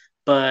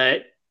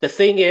 But the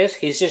thing is,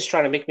 he's just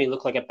trying to make me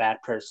look like a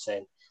bad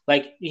person.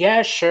 Like,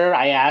 yeah, sure,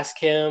 I asked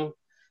him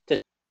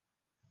to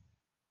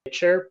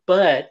picture,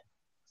 but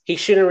he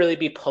shouldn't really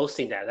be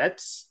posting that.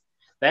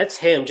 That's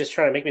him just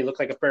trying to make me look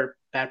like a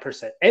bad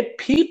person. And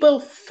people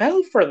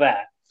fell for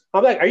that.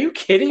 I'm like, are you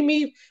kidding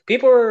me?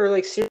 People are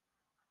like,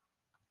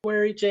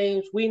 worry,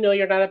 James. We know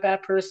you're not a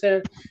bad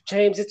person.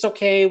 James, it's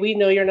okay. We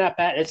know you're not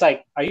bad. It's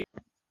like, are you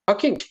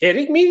fucking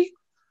kidding me?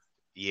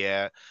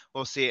 Yeah.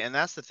 Well, see, and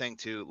that's the thing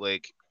too.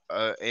 Like,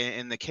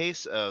 in the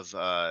case of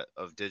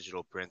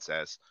Digital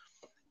Princess,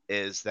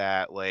 is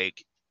that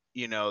like,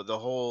 the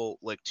whole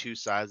like two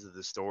sides of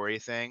the story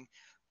thing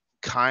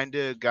kind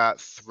of got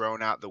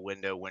thrown out the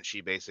window when she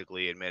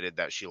basically admitted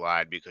that she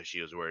lied because she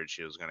was worried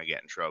she was going to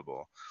get in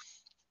trouble.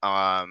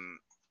 Um,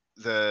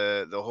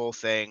 the whole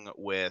thing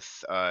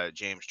with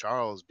James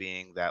Charles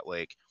being that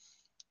like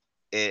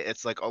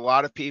it's like a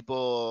lot of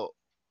people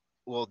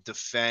will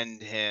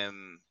defend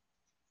him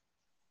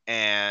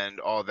and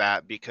all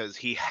that because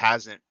he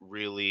hasn't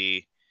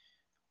really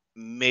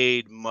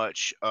made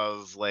much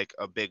of like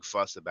a big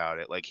fuss about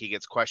it. Like he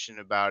gets questioned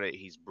about it,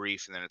 he's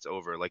brief and then it's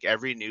over. Like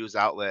every news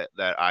outlet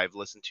that I've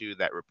listened to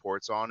that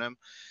reports on him,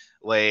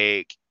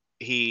 like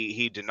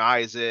he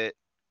denies it.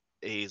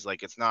 He's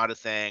like it's not a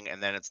thing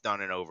and then it's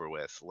done and over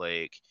with.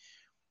 Like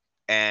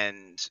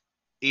and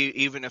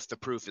even if the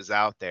proof is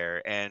out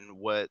there, and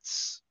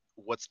what's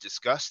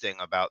disgusting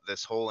about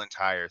this whole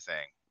entire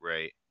thing,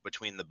 right,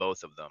 between the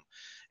both of them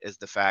is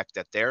the fact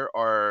that there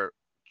are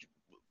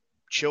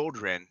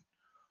children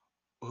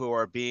who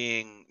are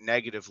being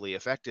negatively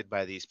affected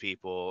by these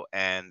people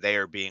and they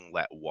are being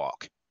let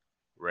walk,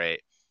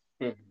 right?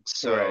 Right.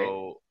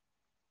 So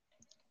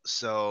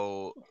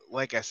so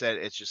like I said,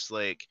 it's just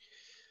like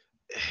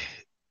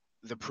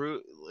the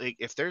proof, like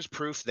if there's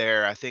proof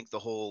there, I think the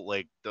whole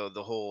like the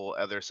whole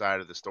other side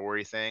of the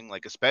story thing,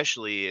 like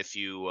especially if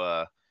you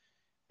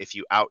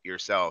out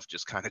yourself,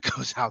 just kind of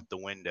goes out the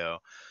window.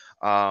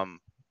 um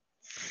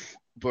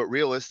but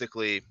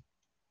realistically,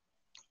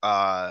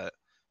 uh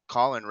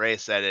Colin Ray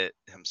said it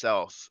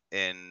himself,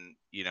 and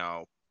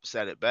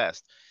said it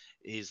best.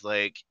 He's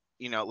like,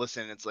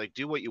 listen, it's like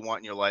do what you want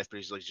in your life, but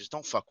he's like just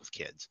don't fuck with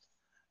kids.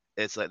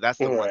 It's like that's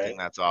the one thing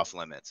Right. that's off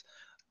limits.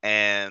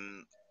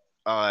 And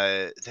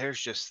there's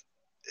just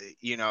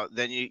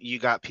then you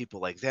got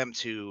people like them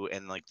too,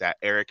 and like that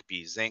Eric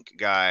B. Zink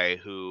guy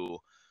who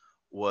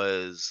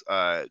was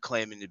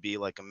claiming to be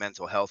like a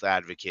mental health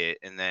advocate,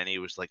 and then he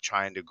was like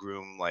trying to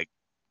groom like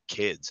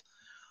kids.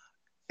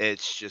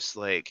 It's just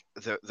like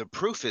the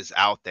proof is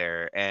out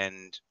there.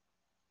 And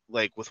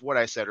like with what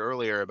I said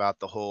earlier about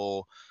the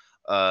whole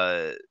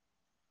uh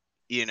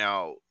you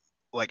know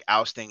like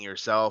ousting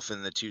yourself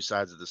and the two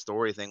sides of the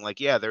story thing, like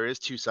yeah, there is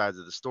two sides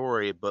of the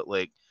story, but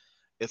like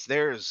if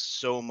there's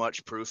so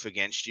much proof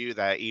against you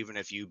that even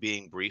if you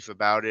being brief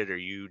about it or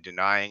you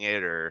denying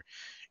it or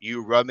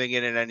you rubbing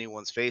it in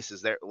anyone's face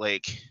is there,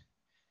 like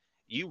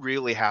you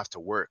really have to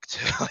work to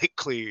like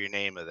clear your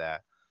name of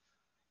that.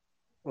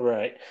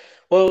 Right.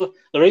 Well,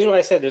 the reason why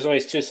I said there's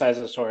always two sides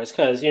of the story is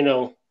because,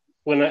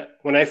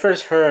 when I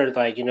first heard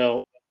like,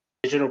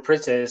 Digital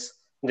Princess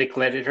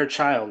neglected her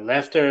child,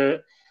 left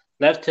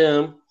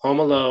him home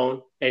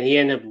alone, and he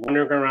ended up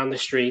wandering around the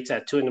streets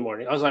at 2 in the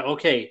morning. I was like,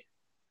 okay,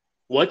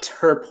 what's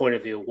her point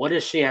of view? What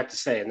does she have to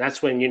say? And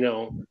that's when,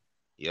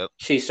 Yep.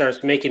 she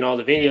starts making all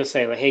the videos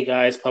saying like, hey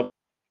guys, public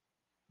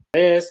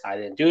this, I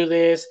didn't do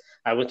this,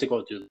 I went to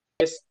go do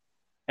this.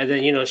 And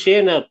then, she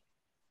ended up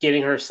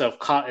getting herself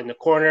caught in the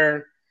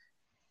corner.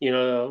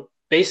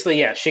 Basically,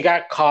 yeah, she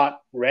got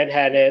caught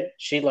red-handed.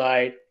 She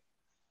lied.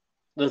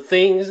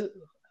 The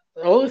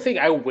only thing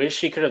I wish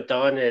she could have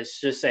done is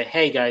just say,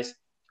 "Hey guys,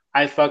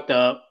 I fucked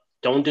up.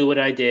 Don't do what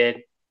I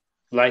did.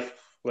 Life,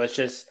 let's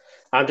just.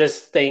 I'm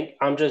just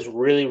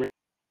really, really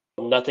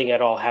nothing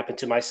at all happened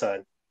to my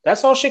son."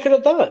 That's all she could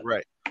have done.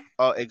 Right.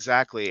 Oh,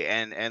 exactly.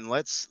 And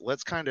let's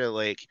kind of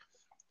like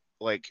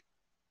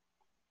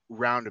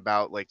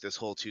roundabout like this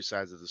whole two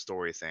sides of the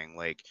story thing.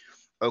 Like,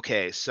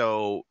 okay,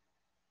 so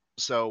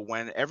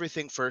when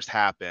everything first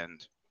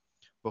happened,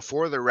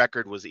 before the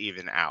record was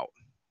even out,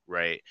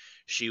 right?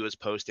 She was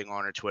posting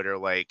on her Twitter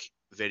like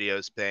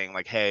videos saying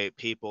like, "Hey,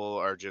 people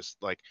are just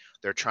like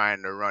they're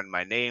trying to run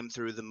my name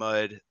through the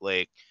mud.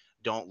 Like,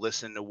 don't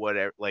listen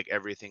to like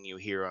everything you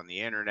hear on the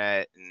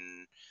internet,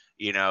 and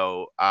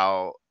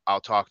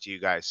I'll talk to you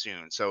guys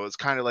soon." So it's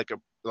kind of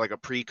like a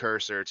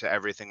precursor to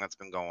everything that's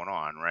been going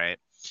on, right?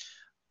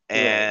 Right.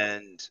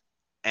 And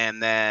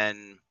and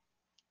then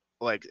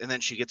and then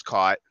she gets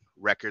caught,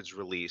 records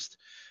released,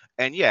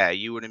 and yeah,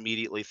 you would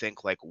immediately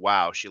think like,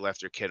 wow, she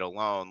left her kid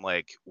alone,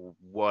 like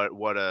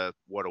what a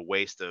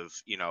waste of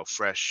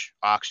fresh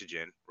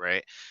oxygen,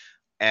 right?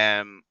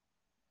 And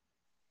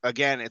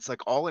again, it's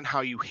like all in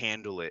how you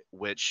handle it,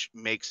 which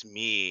makes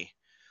me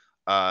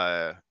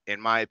in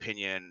my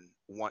opinion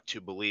want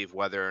to believe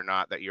whether or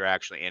not that you're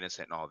actually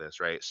innocent in all this,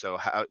 right? So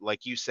how,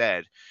 like you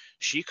said,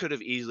 she could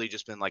have easily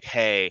just been like,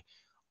 hey,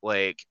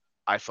 like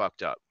I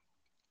fucked up,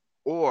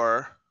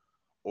 or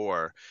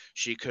or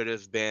she could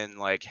have been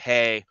like,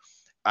 hey,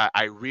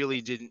 I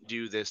really didn't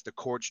do this. The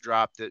courts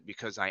dropped it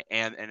because I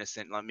am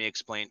innocent. Let me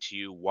explain to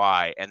you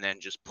why. And then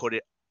just put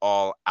it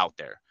all out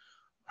there.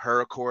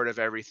 Her accord of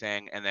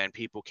everything. And then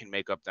people can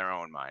make up their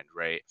own mind,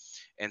 right?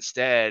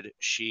 Instead,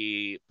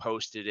 she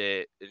posted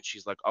it and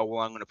she's like, oh, well,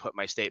 I'm going to put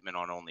my statement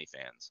on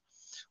OnlyFans.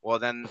 Well,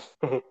 then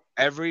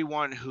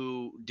everyone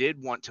who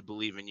did want to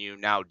believe in you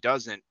now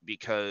doesn't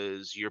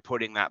because you're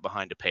putting that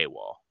behind a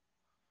paywall.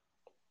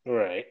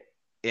 Right.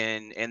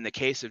 In the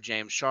case of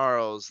James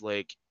Charles,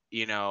 like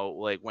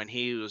like when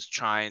he was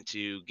trying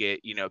to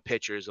get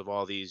pictures of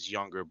all these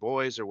younger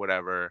boys or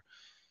whatever,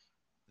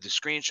 the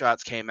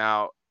screenshots came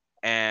out,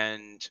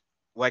 and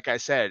like I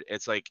said,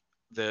 it's like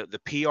the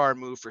PR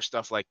move for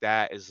stuff like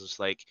that is just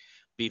like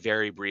be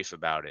very brief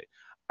about it.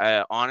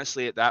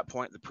 Honestly, at that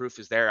point, the proof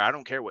is there. I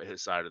don't care what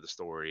his side of the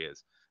story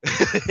is.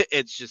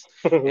 It's just,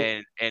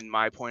 and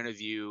my point of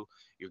view,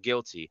 you're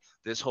guilty.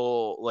 This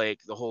whole like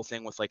the whole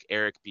thing with like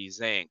Eric B.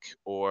 Zink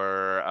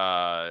or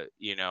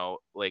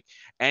like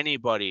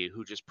anybody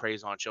who just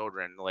preys on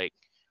children, like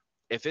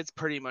if it's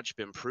pretty much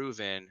been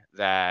proven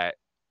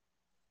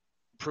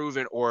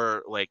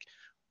or like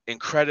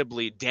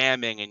incredibly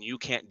damning and you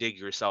can't dig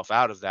yourself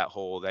out of that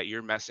hole that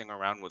you're messing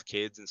around with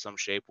kids in some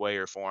shape, way,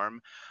 or form,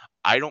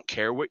 I don't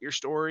care what your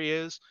story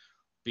is,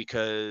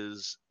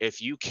 because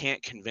if you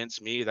can't convince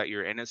me that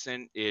you're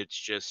innocent, it's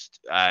just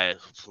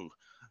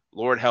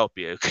Lord help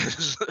you,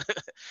 because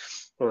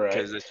Right.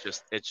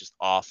 it's just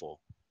awful.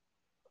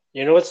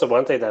 You know what's the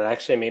one thing that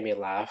actually made me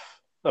laugh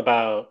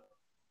about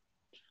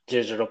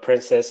Digital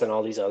Princess and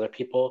all these other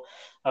people?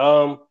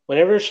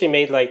 Whenever she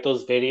made like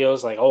those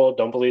videos, like, oh,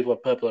 don't believe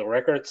what public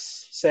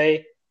records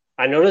say,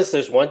 I noticed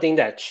there's one thing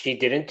that she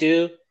didn't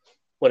do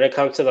when it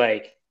comes to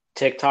like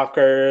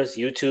TikTokers,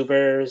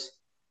 YouTubers.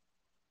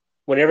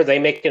 Whenever they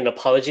make an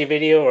apology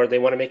video or they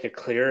want to make it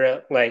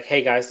clear, like,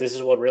 hey guys, this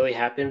is what really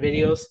happened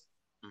videos,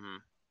 Hmm.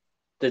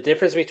 the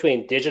difference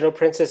between Digital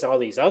Princess and all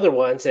these other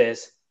ones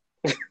is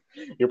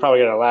you're probably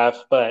gonna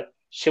laugh, but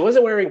she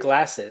wasn't wearing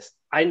glasses.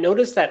 I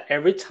noticed that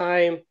every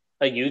time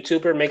a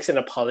YouTuber makes an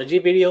apology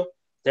video,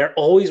 they're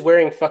always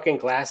wearing fucking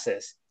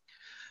glasses.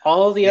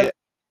 All the Yeah, other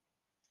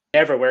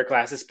never wear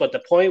glasses, but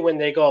the point when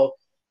they go,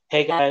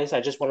 "Hey guys,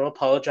 I just want to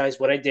apologize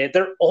what I did,"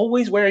 they're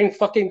always wearing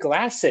fucking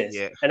glasses.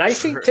 yeah. And I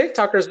see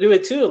TikTokers do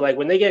it too. Like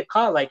when they get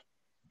caught, like,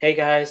 "Hey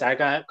guys, I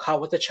got caught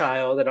with a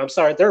child, and I'm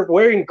sorry." They're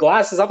wearing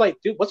glasses. I'm like,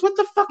 dude, what's with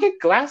the fucking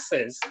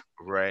glasses?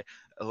 Right.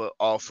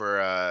 All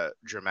for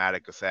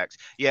dramatic effect.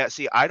 Yeah,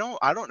 see, I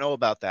don't know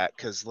about that,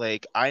 because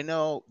like I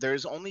know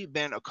there's only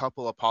been a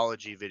couple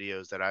apology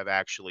videos that I've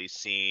actually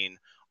seen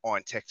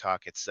on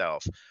TikTok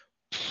itself.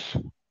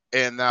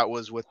 And that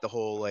was with the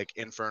whole like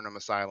Infernum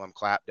Asylum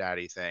Clap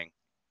Daddy thing.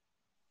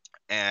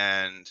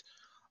 And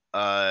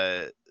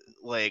uh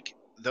like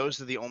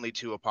those are the only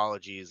two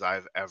apologies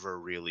I've ever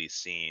really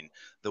seen.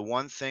 The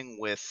one thing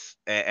with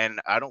and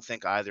I don't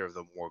think either of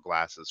them wore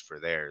glasses for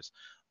theirs,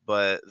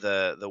 but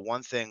the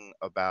one thing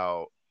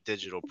about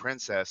Digital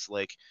Princess,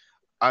 like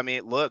I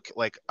mean, look,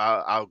 like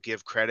I'll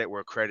give credit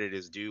where credit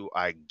is due,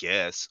 I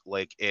guess.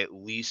 Like at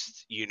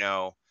least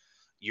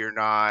you're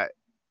not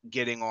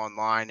getting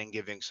online and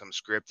giving some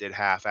scripted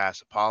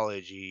half-ass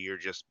apology. You're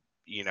just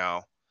you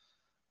know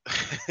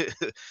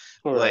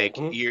Right. Like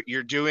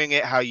you're doing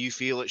it how you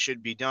feel it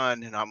should be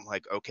done, and I'm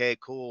like, okay,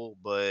 cool,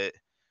 but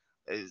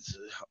is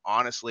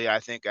honestly, I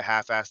think a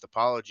half-assed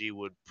apology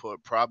would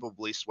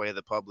probably sway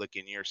the public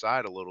in your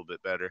side a little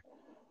bit better.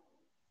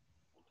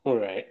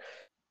 Right.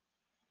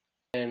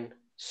 And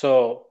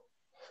so,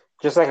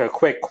 just like a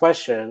quick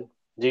question,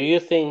 do you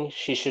think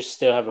she should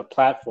still have a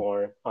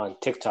platform on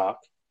TikTok?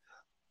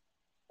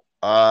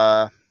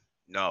 Uh,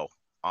 no,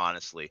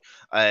 honestly.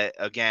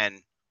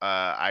 Again,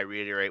 I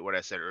reiterate what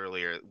I said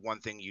earlier. One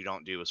thing you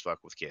don't do is fuck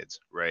with kids,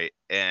 right?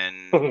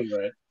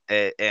 Right.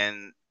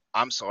 And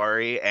I'm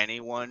sorry,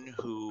 anyone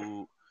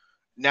who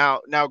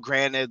now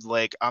granted,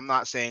 like I'm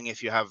not saying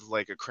if you have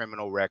like a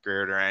criminal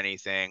record or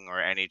anything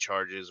or any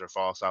charges or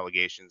false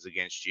allegations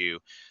against you,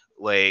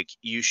 like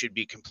you should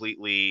be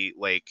completely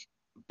like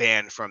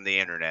banned from the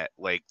internet.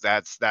 Like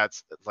that's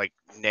like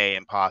nay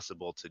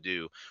impossible to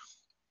do.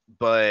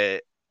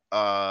 But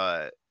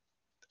uh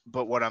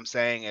but what I'm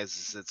saying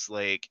is it's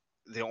like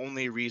the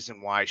only reason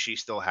why she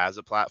still has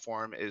a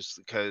platform is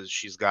because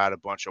she's got a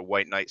bunch of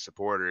white knight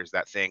supporters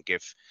that think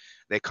if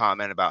they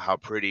comment about how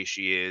pretty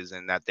she is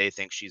and that they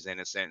think she's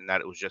innocent and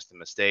that it was just a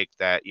mistake,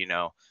 that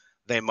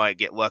they might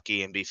get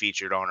lucky and be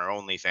featured on her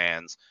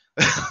OnlyFans.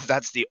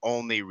 That's the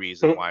only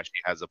reason why she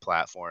has a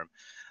platform.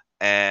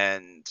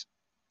 And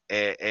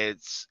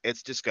it's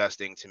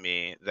disgusting to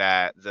me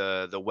that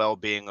the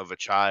well-being of a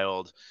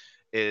child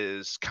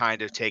is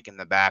kind of taking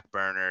the back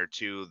burner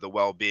to the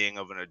well-being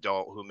of an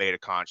adult who made a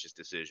conscious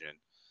decision.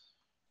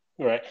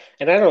 Right.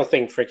 And I don't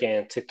think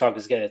freaking TikTok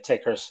is going to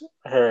take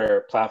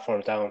her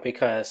platform down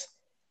because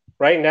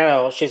right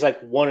now she's like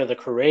one of the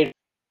creators.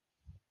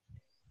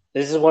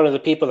 This is one of the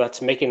people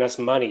that's making us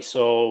money.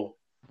 So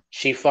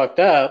she fucked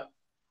up,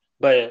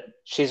 but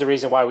she's the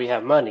reason why we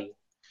have money.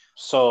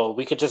 So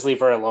we could just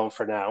leave her alone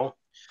for now.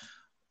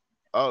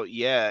 Oh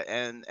yeah,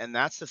 and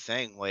that's the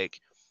thing,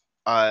 like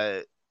uh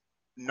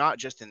not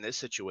just in this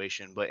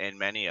situation, but in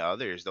many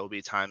others, there'll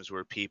be times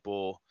where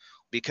people,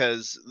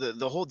 because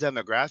the whole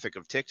demographic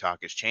of TikTok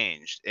has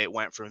changed. It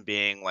went from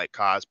being like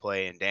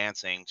cosplay and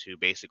dancing to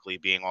basically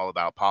being all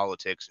about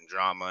politics and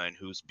drama and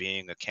who's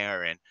being a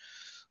Karen.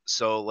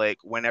 So like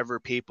whenever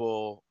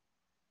people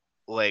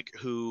like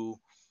who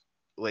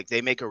like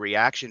they make a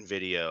reaction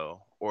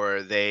video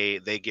or they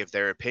give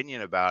their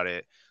opinion about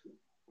it,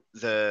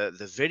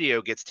 the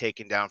video gets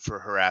taken down for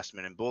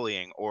harassment and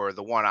bullying. Or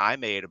the one I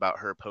made about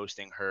her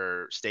posting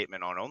her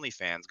statement on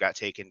OnlyFans got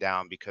taken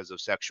down because of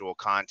sexual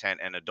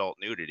content and adult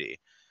nudity.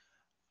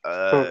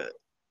 Uh,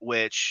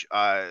 which,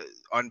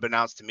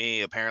 unbeknownst to me,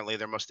 apparently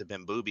there must have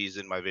been boobies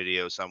in my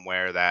video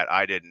somewhere that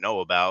I didn't know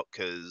about,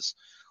 because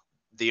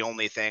the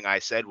only thing I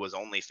said was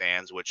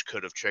OnlyFans, which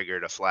could have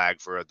triggered a flag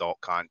for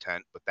adult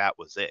content, but that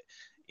was it,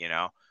 you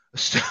know?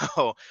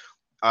 So,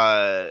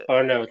 uh,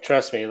 Oh no,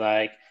 trust me,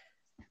 like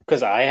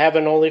because I have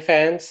an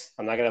OnlyFans.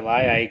 I'm not gonna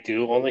lie, I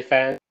do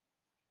OnlyFans.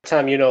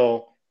 Time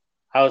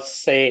I would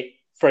say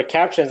for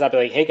captions, I'd be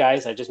like, "Hey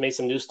guys, I just made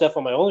some new stuff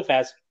on my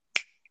OnlyFans."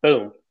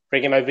 Boom,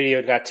 freaking my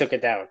video got took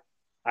it down.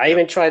 I yep.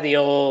 even tried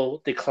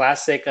the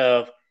classic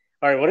of,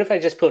 all right, what if I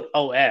just put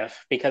OF?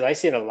 Because I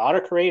seen a lot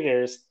of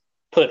creators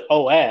put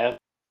OF.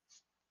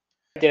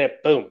 I did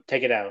it, boom,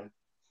 take it down.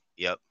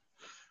 Yep.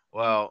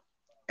 Well,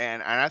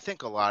 and I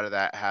think a lot of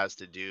that has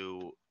to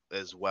do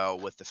as well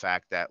with the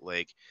fact that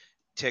like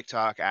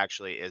TikTok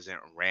actually isn't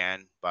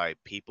ran by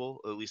people.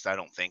 At least I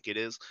don't think it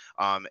is.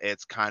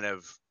 It's kind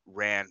of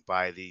ran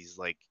by these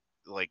like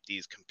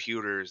these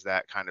computers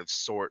that kind of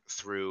sort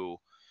through,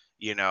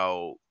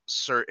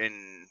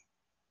 certain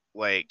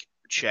like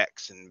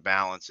checks and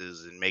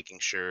balances and making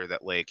sure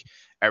that like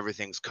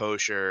everything's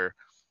kosher,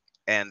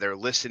 and they're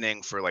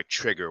listening for like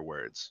trigger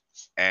words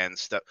and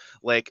stuff.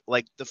 Like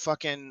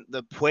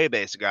the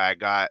Puebes guy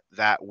got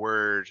that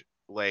word,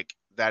 like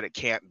that it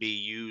can't be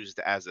used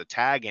as a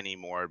tag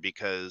anymore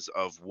because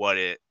of what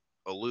it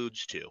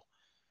alludes to,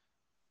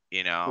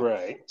 you know.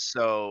 Right.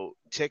 So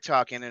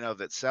TikTok in and of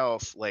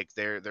itself, like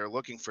they're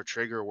looking for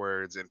trigger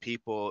words, and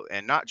people,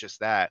 and not just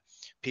that,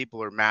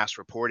 people are mass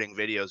reporting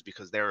videos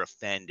because they're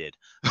offended.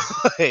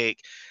 Like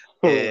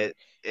Right.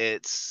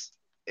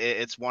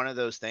 it's one of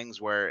those things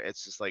where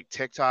it's just like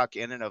TikTok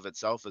in and of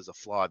itself is a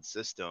flawed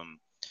system,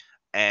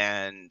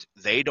 and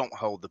they don't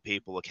hold the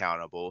people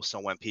accountable. So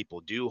when people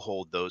do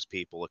hold those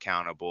people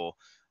accountable,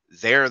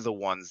 they're the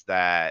ones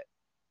that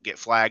get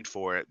flagged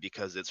for it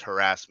because it's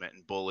harassment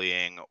and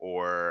bullying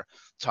or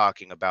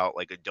talking about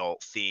like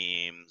adult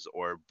themes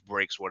or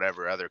breaks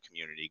whatever other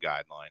community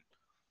guideline.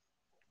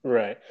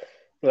 Right.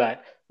 Right.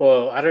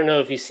 Well, I don't know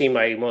if you see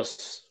not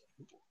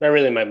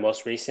really my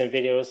most recent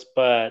videos,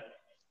 but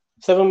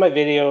some of my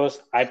videos,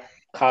 I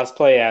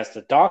cosplay as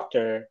the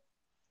doctor,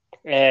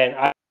 and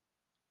I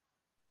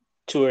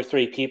two or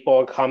three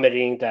people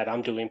commenting that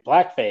I'm doing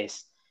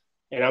blackface.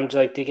 And I'm just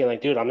like thinking,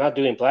 like, dude, I'm not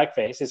doing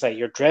blackface. It's like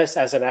you're dressed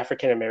as an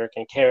African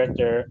American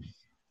character.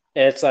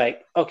 And it's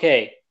like,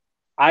 okay,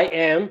 I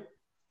am,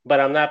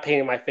 but I'm not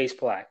painting my face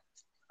black.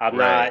 I'm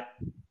Right.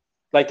 not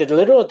like the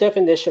literal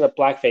definition of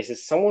blackface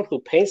is someone who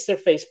paints their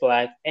face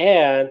black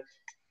and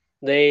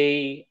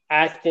they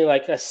acting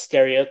like a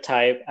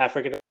stereotype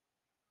African,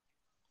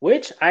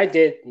 which I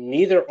did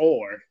neither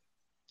or.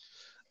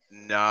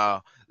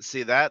 No,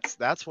 see,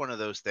 that's one of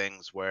those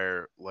things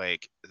where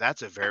like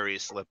that's a very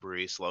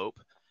slippery slope.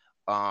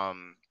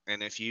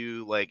 And if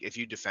you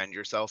defend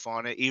yourself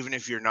on it, even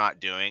if you're not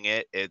doing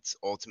it, it's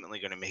ultimately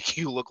going to make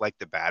you look like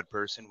the bad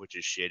person, which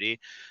is shitty.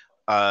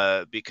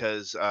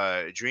 Because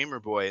Dreamer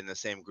Boy in the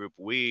same group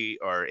we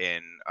are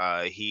in,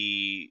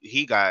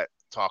 he got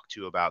talked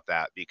to about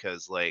that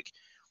because like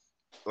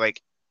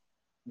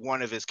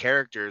one of his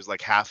characters,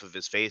 like half of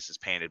his face is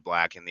painted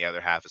black and the other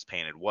half is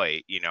painted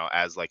white,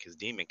 as like his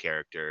demon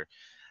character.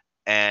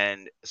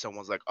 And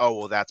someone's like, "Oh,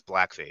 well, that's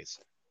blackface."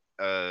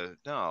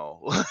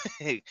 No,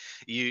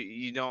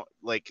 you don't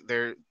like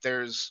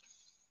there's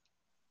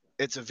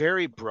it's a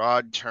very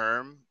broad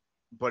term,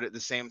 but at the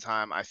same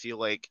time, I feel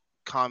like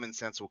common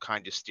sense will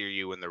kind of steer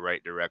you in the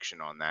right direction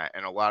on that.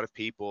 And a lot of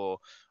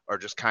people are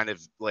just kind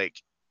of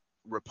like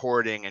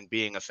reporting and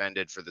being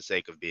offended for the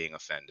sake of being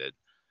offended.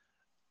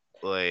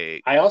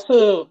 Like, I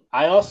also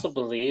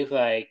believe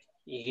like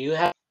you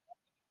have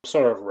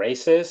sort of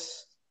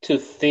racist to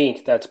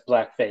think that's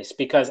blackface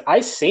because I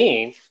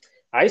seen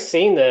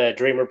the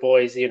Dreamer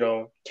Boys,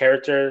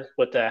 character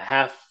with the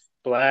half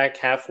black,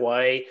 half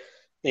white.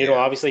 yeah.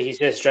 Obviously he's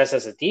just dressed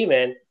as a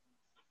demon.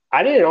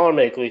 I didn't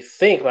automatically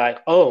think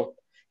like, oh,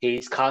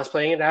 he's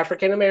cosplaying an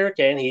African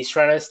American. He's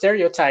trying to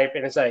stereotype,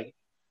 and it's like,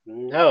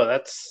 no,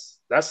 that's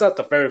not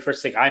the very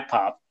first thing I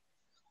popped.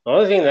 The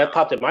only thing that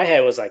popped in my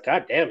head was like,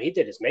 God damn, he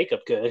did his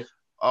makeup good.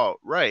 Oh,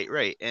 right,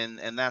 right. And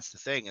that's the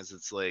thing is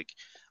it's like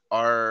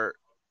our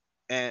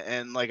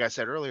and like I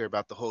said earlier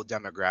about the whole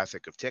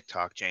demographic of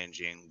TikTok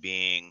changing,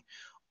 being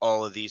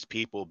all of these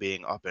people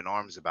being up in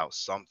arms about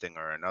something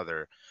or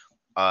another,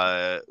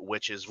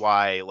 which is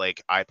why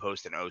like I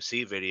post an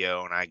OC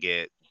video and I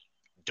get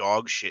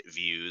dog shit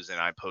views, and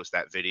I post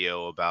that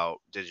video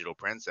about Digital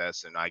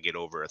Princess and I get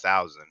over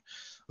 1,000.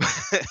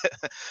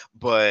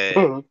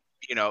 But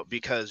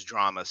because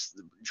drama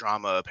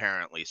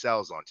apparently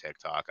sells on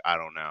TikTok. I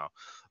don't know,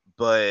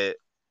 but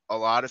a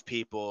lot of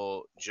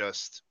people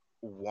just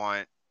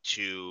want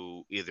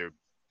to either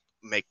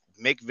make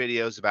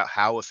videos about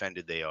how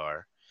offended they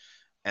are,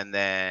 and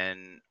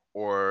then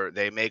or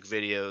they make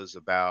videos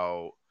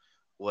about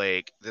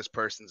like this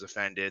person's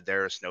offended,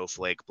 they're a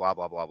snowflake, blah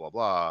blah blah blah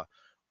blah,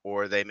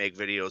 or they make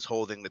videos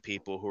holding the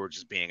people who are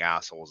just being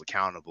assholes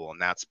accountable,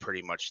 and that's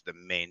pretty much the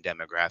main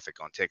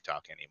demographic on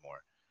TikTok anymore.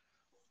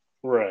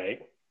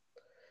 Right.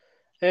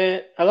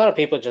 And a lot of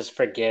people just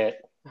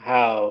forget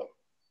how,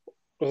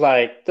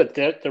 like,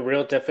 the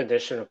real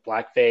definition of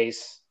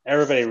blackface.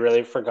 Everybody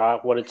really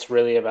forgot what it's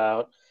really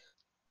about,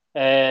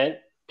 and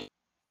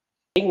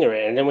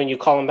ignorant. And then when you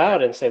call them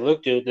out and say,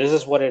 "Look, dude, this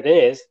is what it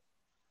is,"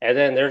 and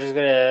then they're just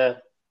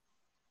gonna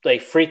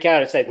like freak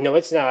out and say, "No,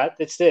 it's not.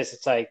 It's this."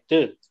 It's like,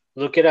 dude,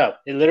 look it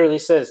up. It literally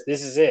says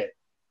this is it.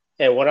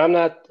 And what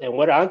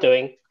I'm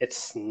doing,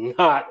 it's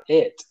not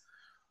it.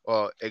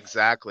 Well,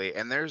 exactly.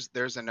 And there's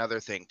another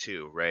thing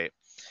too, right?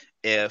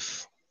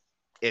 If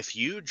if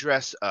you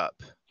dress up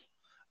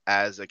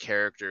as a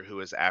character who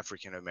is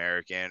African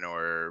American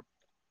or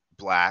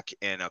black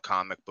in a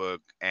comic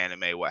book,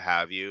 anime, what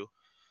have you,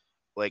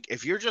 like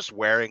if you're just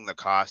wearing the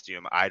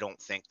costume, I don't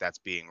think that's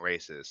being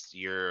racist.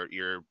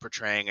 You're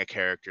portraying a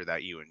character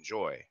that you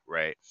enjoy,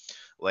 right?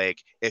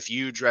 Like if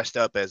you dressed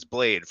up as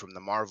Blade from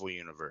the Marvel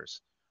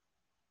universe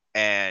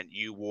and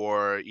you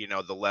wore,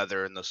 the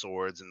leather and the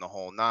swords and the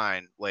whole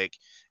nine, like,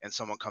 and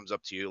someone comes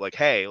up to you like,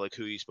 "Hey, like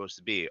who are you supposed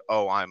to be?"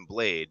 "Oh, I'm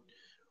Blade."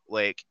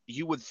 Like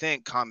you would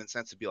think common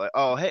sense would be like,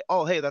 oh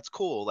hey, that's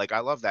cool, like I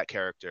love that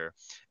character,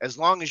 as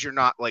long as you're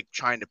not like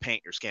trying to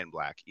paint your skin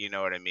black, you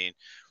know what I mean?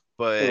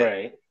 but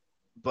Right.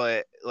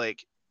 but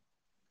like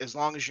as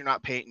long as you're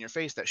not painting your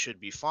face, that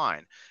should be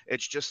fine.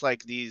 It's just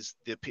like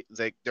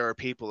like there are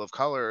people of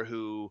color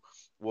who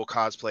will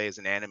cosplay as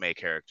an anime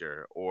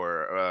character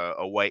or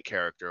a white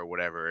character or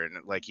whatever, and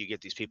like you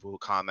get these people who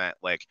comment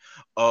like,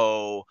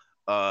 "Oh,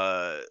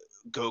 uh,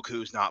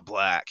 Goku's not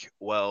black."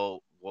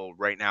 Well,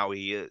 right now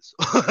he is.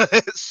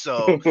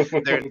 So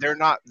they're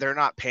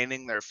not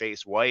painting their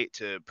face white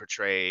to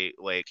portray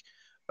like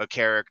a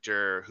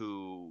character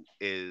who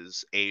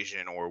is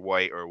Asian or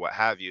white or what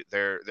have you.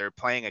 They're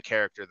playing a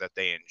character that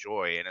they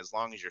enjoy, and as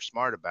long as you're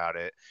smart about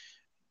it,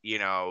 you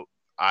know,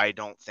 I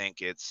don't think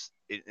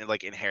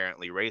like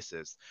inherently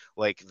racist.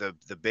 Like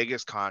the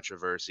biggest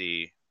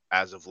controversy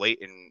as of late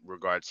in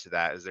regards to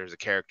that is there's a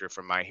character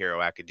from My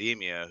Hero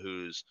Academia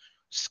whose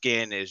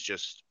skin is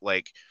just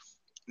like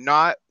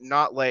not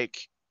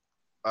like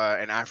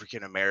an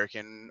African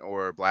American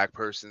or black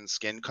person's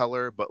skin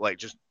color, but like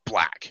just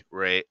black,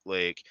 right?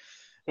 Like,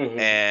 Hmm.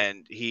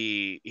 and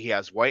he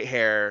has white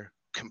hair,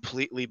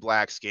 completely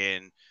black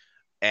skin,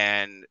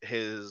 and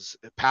his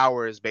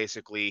power is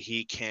basically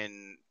he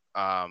can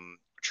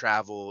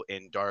travel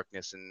in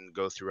darkness and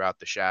go throughout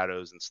the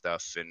shadows and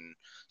stuff and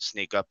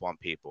sneak up on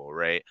people,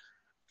 right?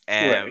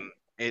 And Right.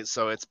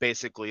 So it's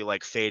basically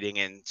like fading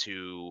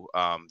into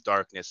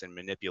darkness and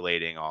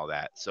manipulating all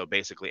that. So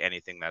basically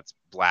anything that's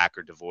black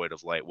or devoid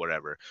of light,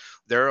 whatever.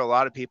 There are a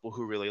lot of people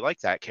who really like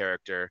that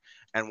character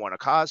and want to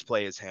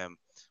cosplay as him,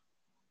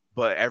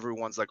 but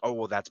everyone's like, oh,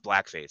 well, that's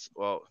blackface.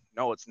 Well,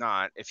 no, it's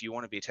not. If you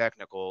want to be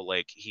technical,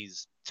 like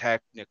he's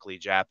technically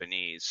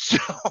Japanese.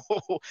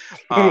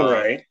 Um,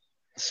 Right.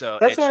 so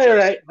That's it's why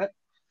just,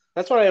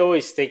 that's what I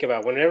always think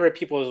about whenever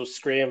people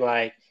scream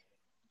like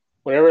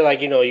whenever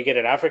like you get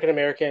an African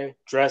American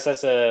dressed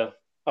as a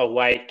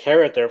white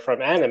character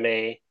from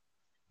anime,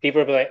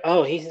 people will be like,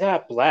 "Oh, he's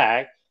not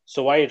black,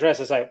 so why are you dressed?"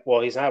 It's like,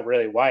 well, he's not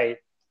really white.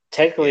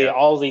 Technically, yeah,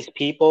 all these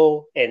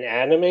people in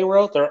anime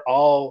world, they're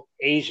all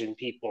Asian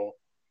people.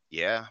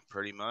 yeah,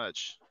 pretty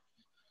much.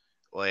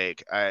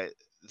 Like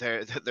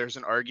there's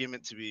an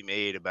argument to be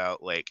made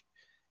about like,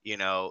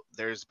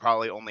 there's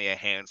probably only a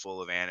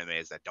handful of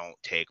animes that don't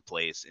take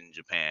place in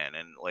Japan,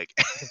 and like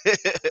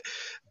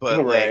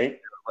but Right.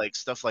 like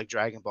stuff like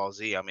Dragon Ball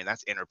Z, I mean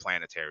that's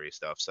interplanetary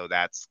stuff, so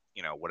that's,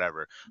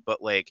 whatever.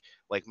 But like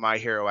My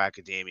Hero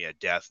Academia,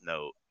 Death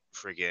Note,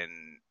 friggin'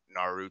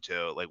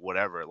 Naruto, like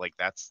whatever, like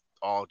that's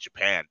all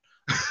Japan.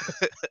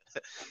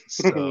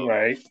 So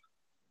Right.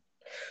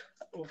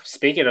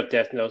 Speaking of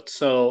Death Note,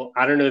 so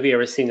I don't know if you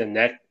ever seen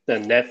the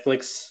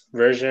Netflix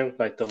version,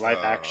 like the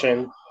live uh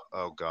action.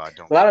 oh god, A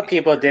don't lot get of me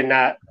people started. did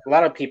not. A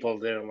lot of people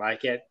didn't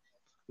like it.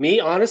 Me,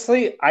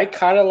 honestly, I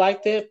kind of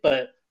liked it,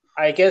 but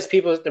I guess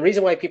people. The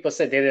reason why people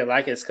said they didn't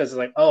like it is because it's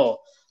like, oh,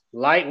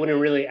 Light wouldn't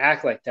really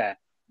act like that.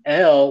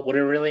 L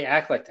wouldn't really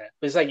act like that.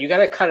 But it's like you got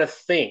to kind of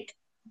think.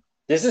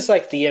 This is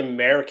like the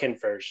American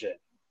version.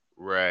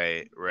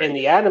 Right, In right.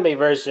 the anime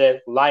version,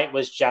 Light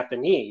was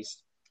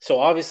Japanese, so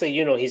obviously,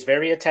 he's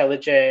very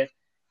intelligent.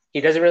 He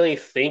doesn't really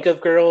think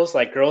of girls.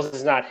 Like girls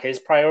is not his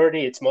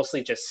priority. It's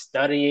mostly just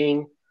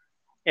studying.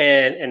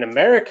 And in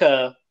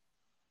America,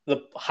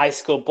 the high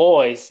school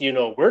boys,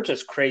 we're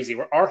just crazy.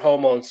 Our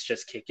hormones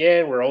just kick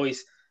in. We're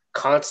always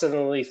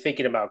constantly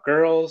thinking about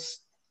girls.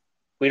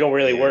 We don't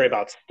really worry Yeah.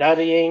 about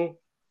studying.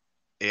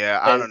 Yeah,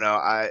 I And don't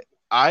know.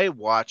 I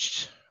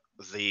watched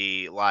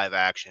the live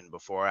action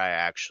before I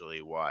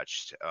actually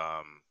watched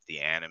the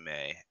anime,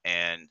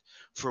 and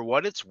for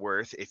what it's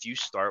worth, if you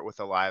start with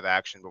a live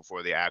action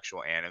before the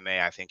actual anime,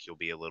 I think you'll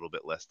be a little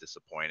bit less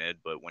disappointed,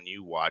 but when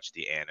you watch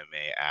the anime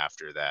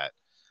after that,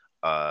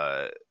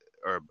 uh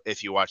or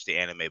if you watch the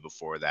anime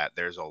before that,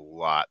 there's a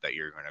lot that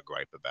you're going to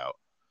gripe about.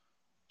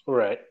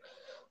 right.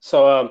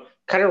 So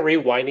kind of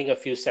rewinding a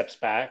few steps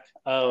back.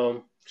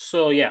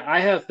 So yeah, I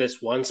have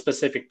this one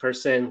specific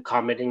person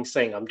commenting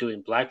saying I'm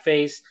doing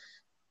blackface.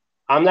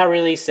 I'm not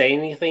really saying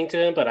anything to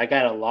him, but I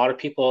got a lot of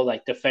people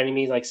like defending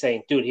me, like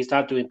saying, "Dude, he's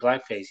not doing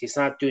blackface. He's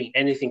not doing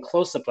anything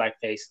close to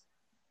blackface."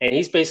 And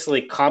he's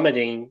basically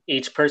commenting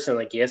each person,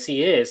 like, "Yes,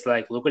 he is.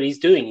 Like, look what he's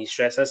doing. He's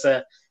dressed as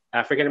a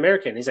African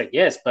American." He's like,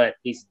 "Yes, but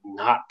he's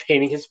not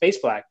painting his face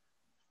black,"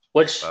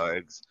 which Well,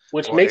 ex-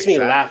 which well, makes me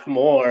exactly. laugh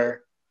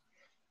more.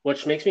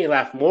 Which makes me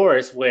laugh more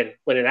is when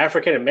an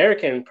African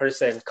American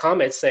person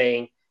comments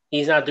saying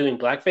he's not doing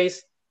blackface,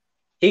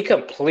 he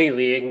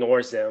completely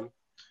ignores them.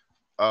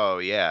 Oh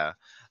yeah.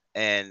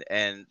 And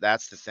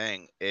that's the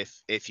thing.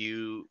 If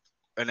you,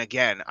 and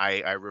again,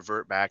 I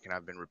revert back, and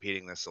I've been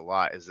repeating this a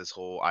lot, is this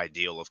whole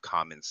ideal of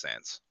common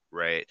sense,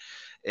 right?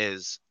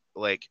 Is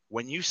like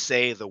when you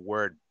say the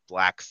word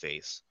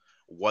blackface,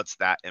 what's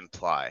that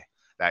imply?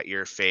 That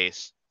your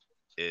face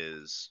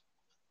is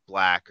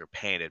black or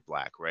painted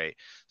black, right?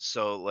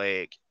 So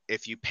like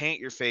if you paint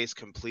your face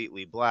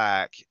completely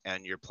black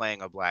and you're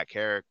playing a black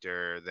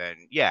character, then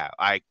yeah,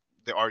 I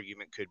the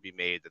argument could be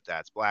made that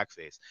that's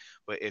blackface.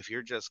 But if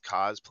you're just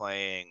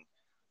cosplaying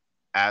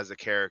as a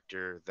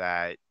character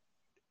that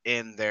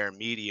in their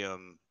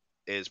medium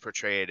is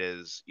portrayed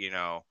as,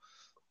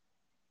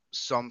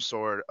 some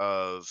sort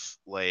of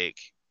like,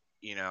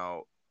 you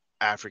know,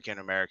 African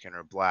American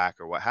or black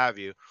or what have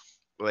you,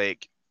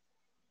 like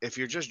if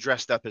you're just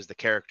dressed up as the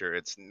character,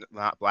 it's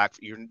not black.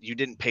 You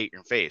didn't paint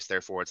your face,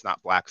 therefore it's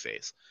not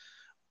blackface.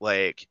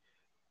 Like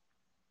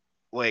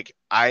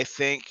I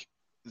think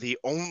the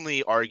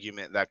only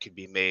argument that could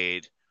be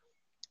made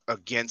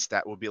against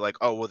that would be like,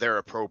 oh well, they're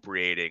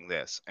appropriating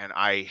this, and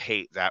I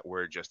hate that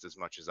word just as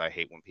much as I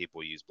hate when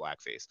people use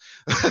blackface.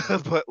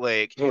 But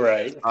like,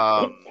 Right.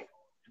 um,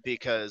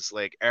 because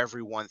like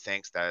everyone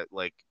thinks that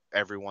like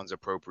everyone's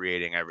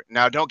appropriating every.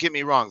 Now, don't get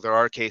me wrong, there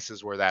are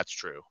cases where that's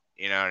true.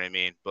 You know what I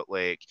mean? But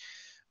like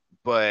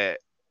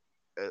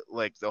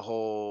the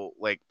whole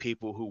like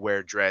people who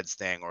wear dreads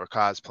thing or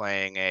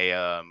cosplaying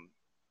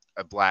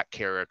a black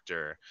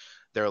character,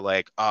 they're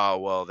like, oh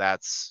well,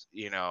 that's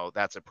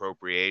that's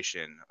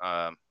appropriation.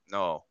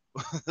 No.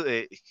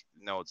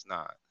 No, it's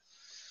not.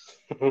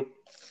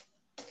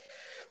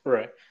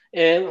 Right.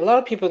 And a lot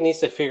of people needs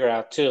to figure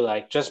out too,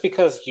 like just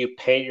because you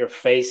paint your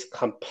face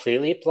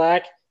completely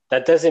black,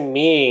 that doesn't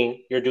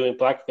mean you're doing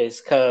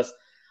blackface. Because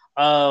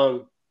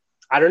um,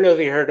 I don't know if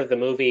you heard of the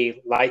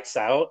movie Lights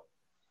Out.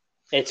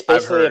 It's I've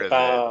basically heard of it,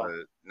 about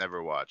but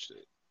never watched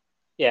it.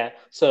 yeah.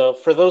 So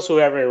for those who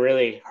haven't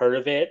really heard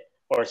of it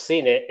or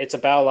seen it, it's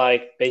about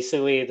like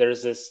basically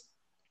there's this.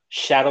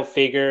 shadow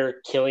figure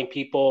killing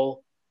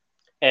people,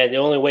 and the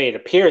only way it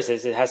appears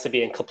is it has to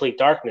be in complete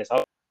darkness.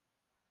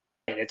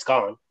 It's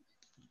gone.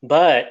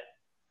 But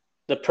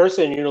the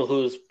person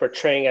who's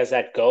portraying as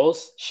that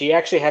ghost, she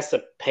actually has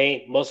to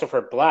paint most of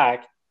her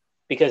black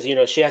because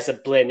she has to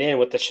blend in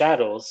with the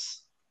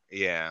shadows.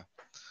 Yeah.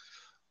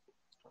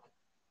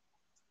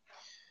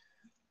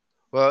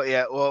 Well,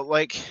 yeah, well,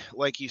 like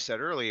you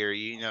said earlier,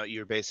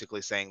 you're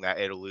basically saying that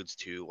it alludes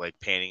to like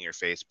painting your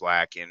face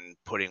black and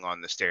putting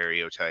on the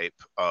stereotype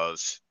of,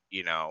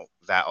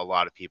 that a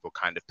lot of people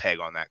kind of peg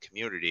on that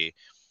community.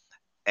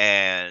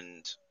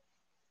 And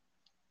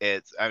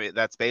I mean,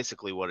 that's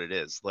basically what it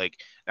is. Like,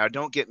 now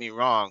don't get me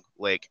wrong,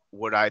 like,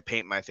 would I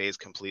paint my face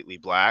completely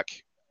black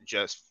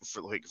just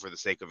for the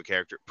sake of a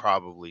character?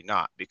 Probably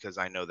not, because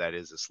I know that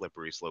is a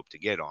slippery slope to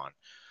get on.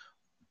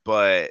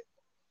 But,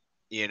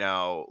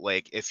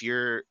 like,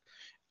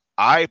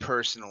 I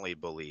personally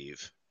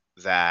believe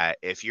that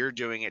if you're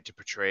doing it to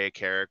portray a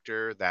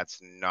character that's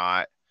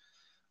not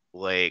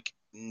like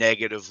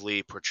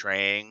negatively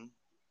portraying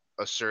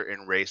a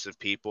certain race of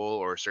people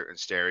or a certain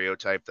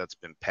stereotype that's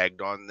been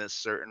pegged on this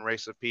certain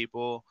race of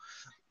people,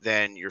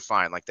 then you're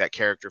fine. Like that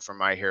character from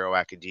My Hero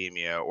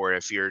Academia, or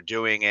if you're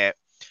doing it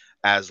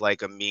as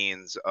like a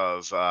means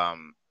of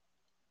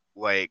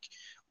like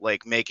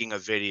making a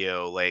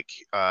video, like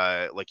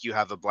you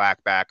have a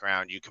black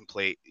background, you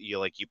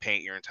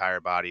paint your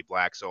entire body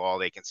black so all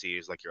they can see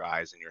is like your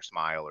eyes and your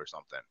smile or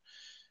something,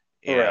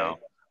 you Right. know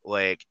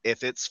like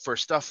if it's for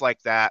stuff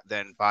like that,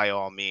 then by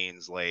all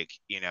means, like,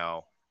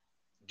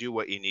 do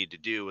what you need to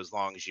do as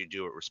long as you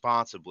do it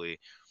responsibly.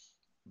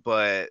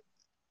 But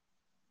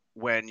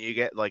when you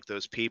get like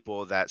those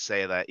people that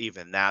say that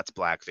even that's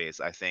blackface,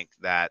 I think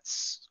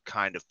that's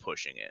kind of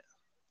pushing it.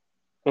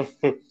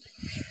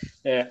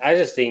 Yeah, I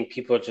just think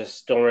people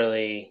just don't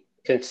really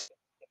consider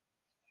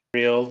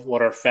real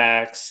what are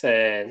facts,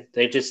 and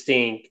they just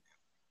think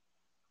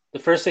the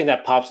first thing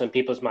that pops in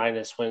people's mind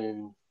is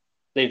when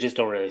they just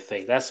don't really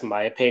think. That's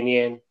my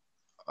opinion.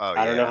 Oh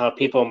I don't know yeah. how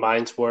people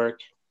minds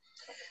work,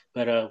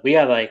 but we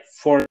got like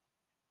four.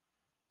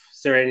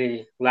 Is there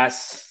any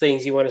last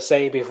things you want to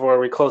say before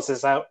we close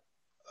this out?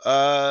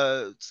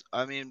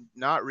 I mean,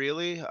 not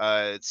really.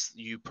 It's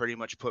you pretty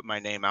much put my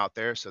name out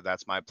there, so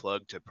that's my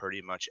plug to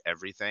pretty much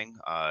everything.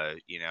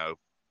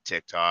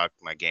 TikTok,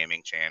 my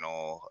gaming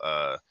channel,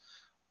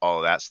 all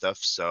of that stuff.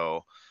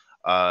 So,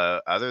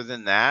 other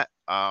than that,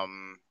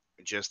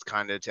 just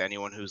kind of to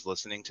anyone who's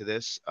listening to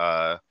this,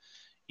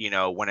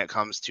 when it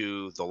comes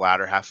to the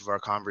latter half of our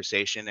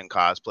conversation and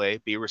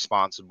cosplay, be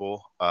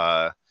responsible.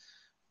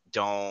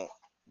 Don't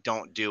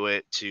don't do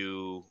it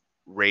to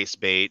race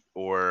bait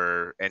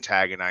or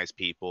antagonize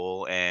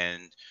people.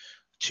 And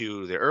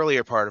to the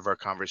earlier part of our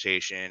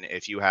conversation,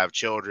 if you have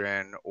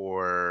children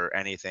or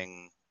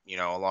anything,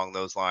 along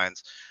those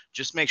lines,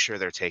 just make sure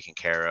they're taken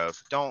care of.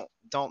 Don't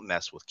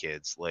mess with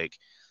kids. Like,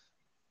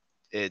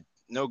 it,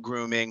 no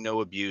grooming,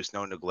 no abuse,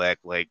 no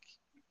neglect. Like,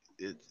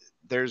 it,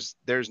 there's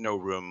no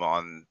room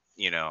on,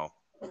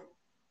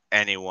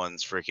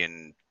 anyone's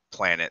freaking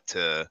planet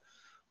to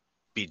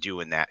be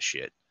doing that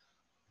shit.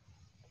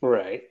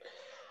 Right.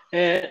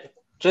 And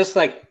just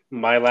like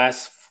my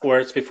last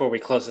words before we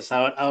close this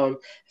out,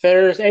 if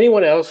there's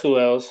anyone else who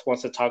else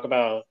wants to talk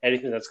about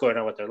anything that's going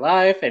on with their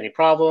life, any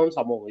problems,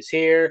 I'm always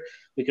here.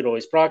 We could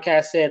always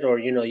broadcast it, or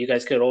you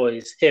guys could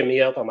always hit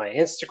me up on my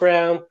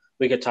Instagram.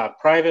 We could talk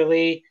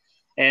privately,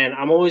 and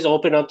I'm always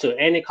open up to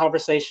any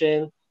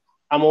conversation.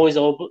 I'm always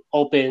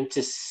open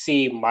to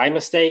see my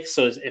mistakes.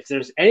 So if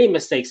there's any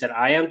mistakes that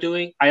I am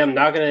doing, I am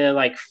not gonna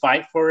like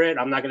fight for it.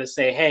 I'm not gonna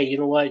say, hey, you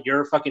know what,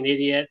 you're a fucking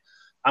idiot.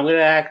 I'll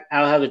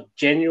have a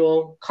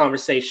genuine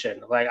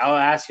conversation. Like I'll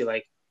ask you,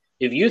 like,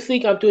 if you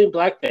think I'm doing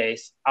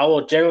blackface, I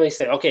will generally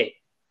say, okay,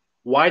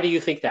 why do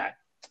you think that?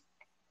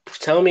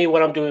 Tell me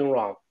what I'm doing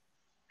wrong,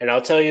 and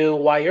I'll tell you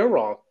why you're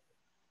wrong.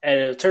 And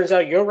it turns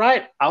out you're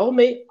right.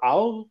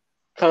 I'll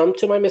come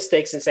to my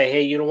mistakes and say,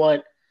 hey, you know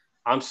what?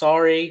 I'm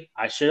sorry.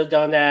 I should have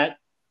done that.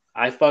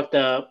 I fucked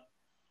up.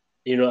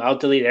 I'll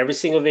delete every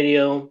single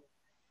video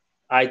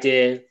I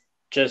did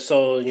just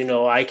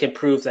so I can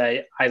prove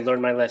that I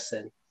learned my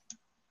lesson.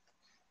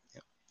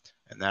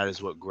 And that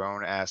is what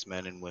grown ass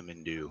men and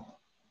women do.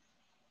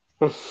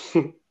 All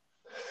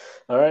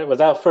right.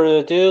 Without further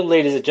ado,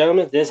 ladies and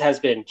gentlemen, this has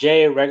been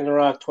Jay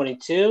Ragnarok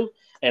 22,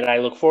 and I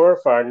look forward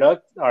for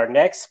our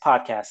next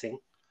podcasting.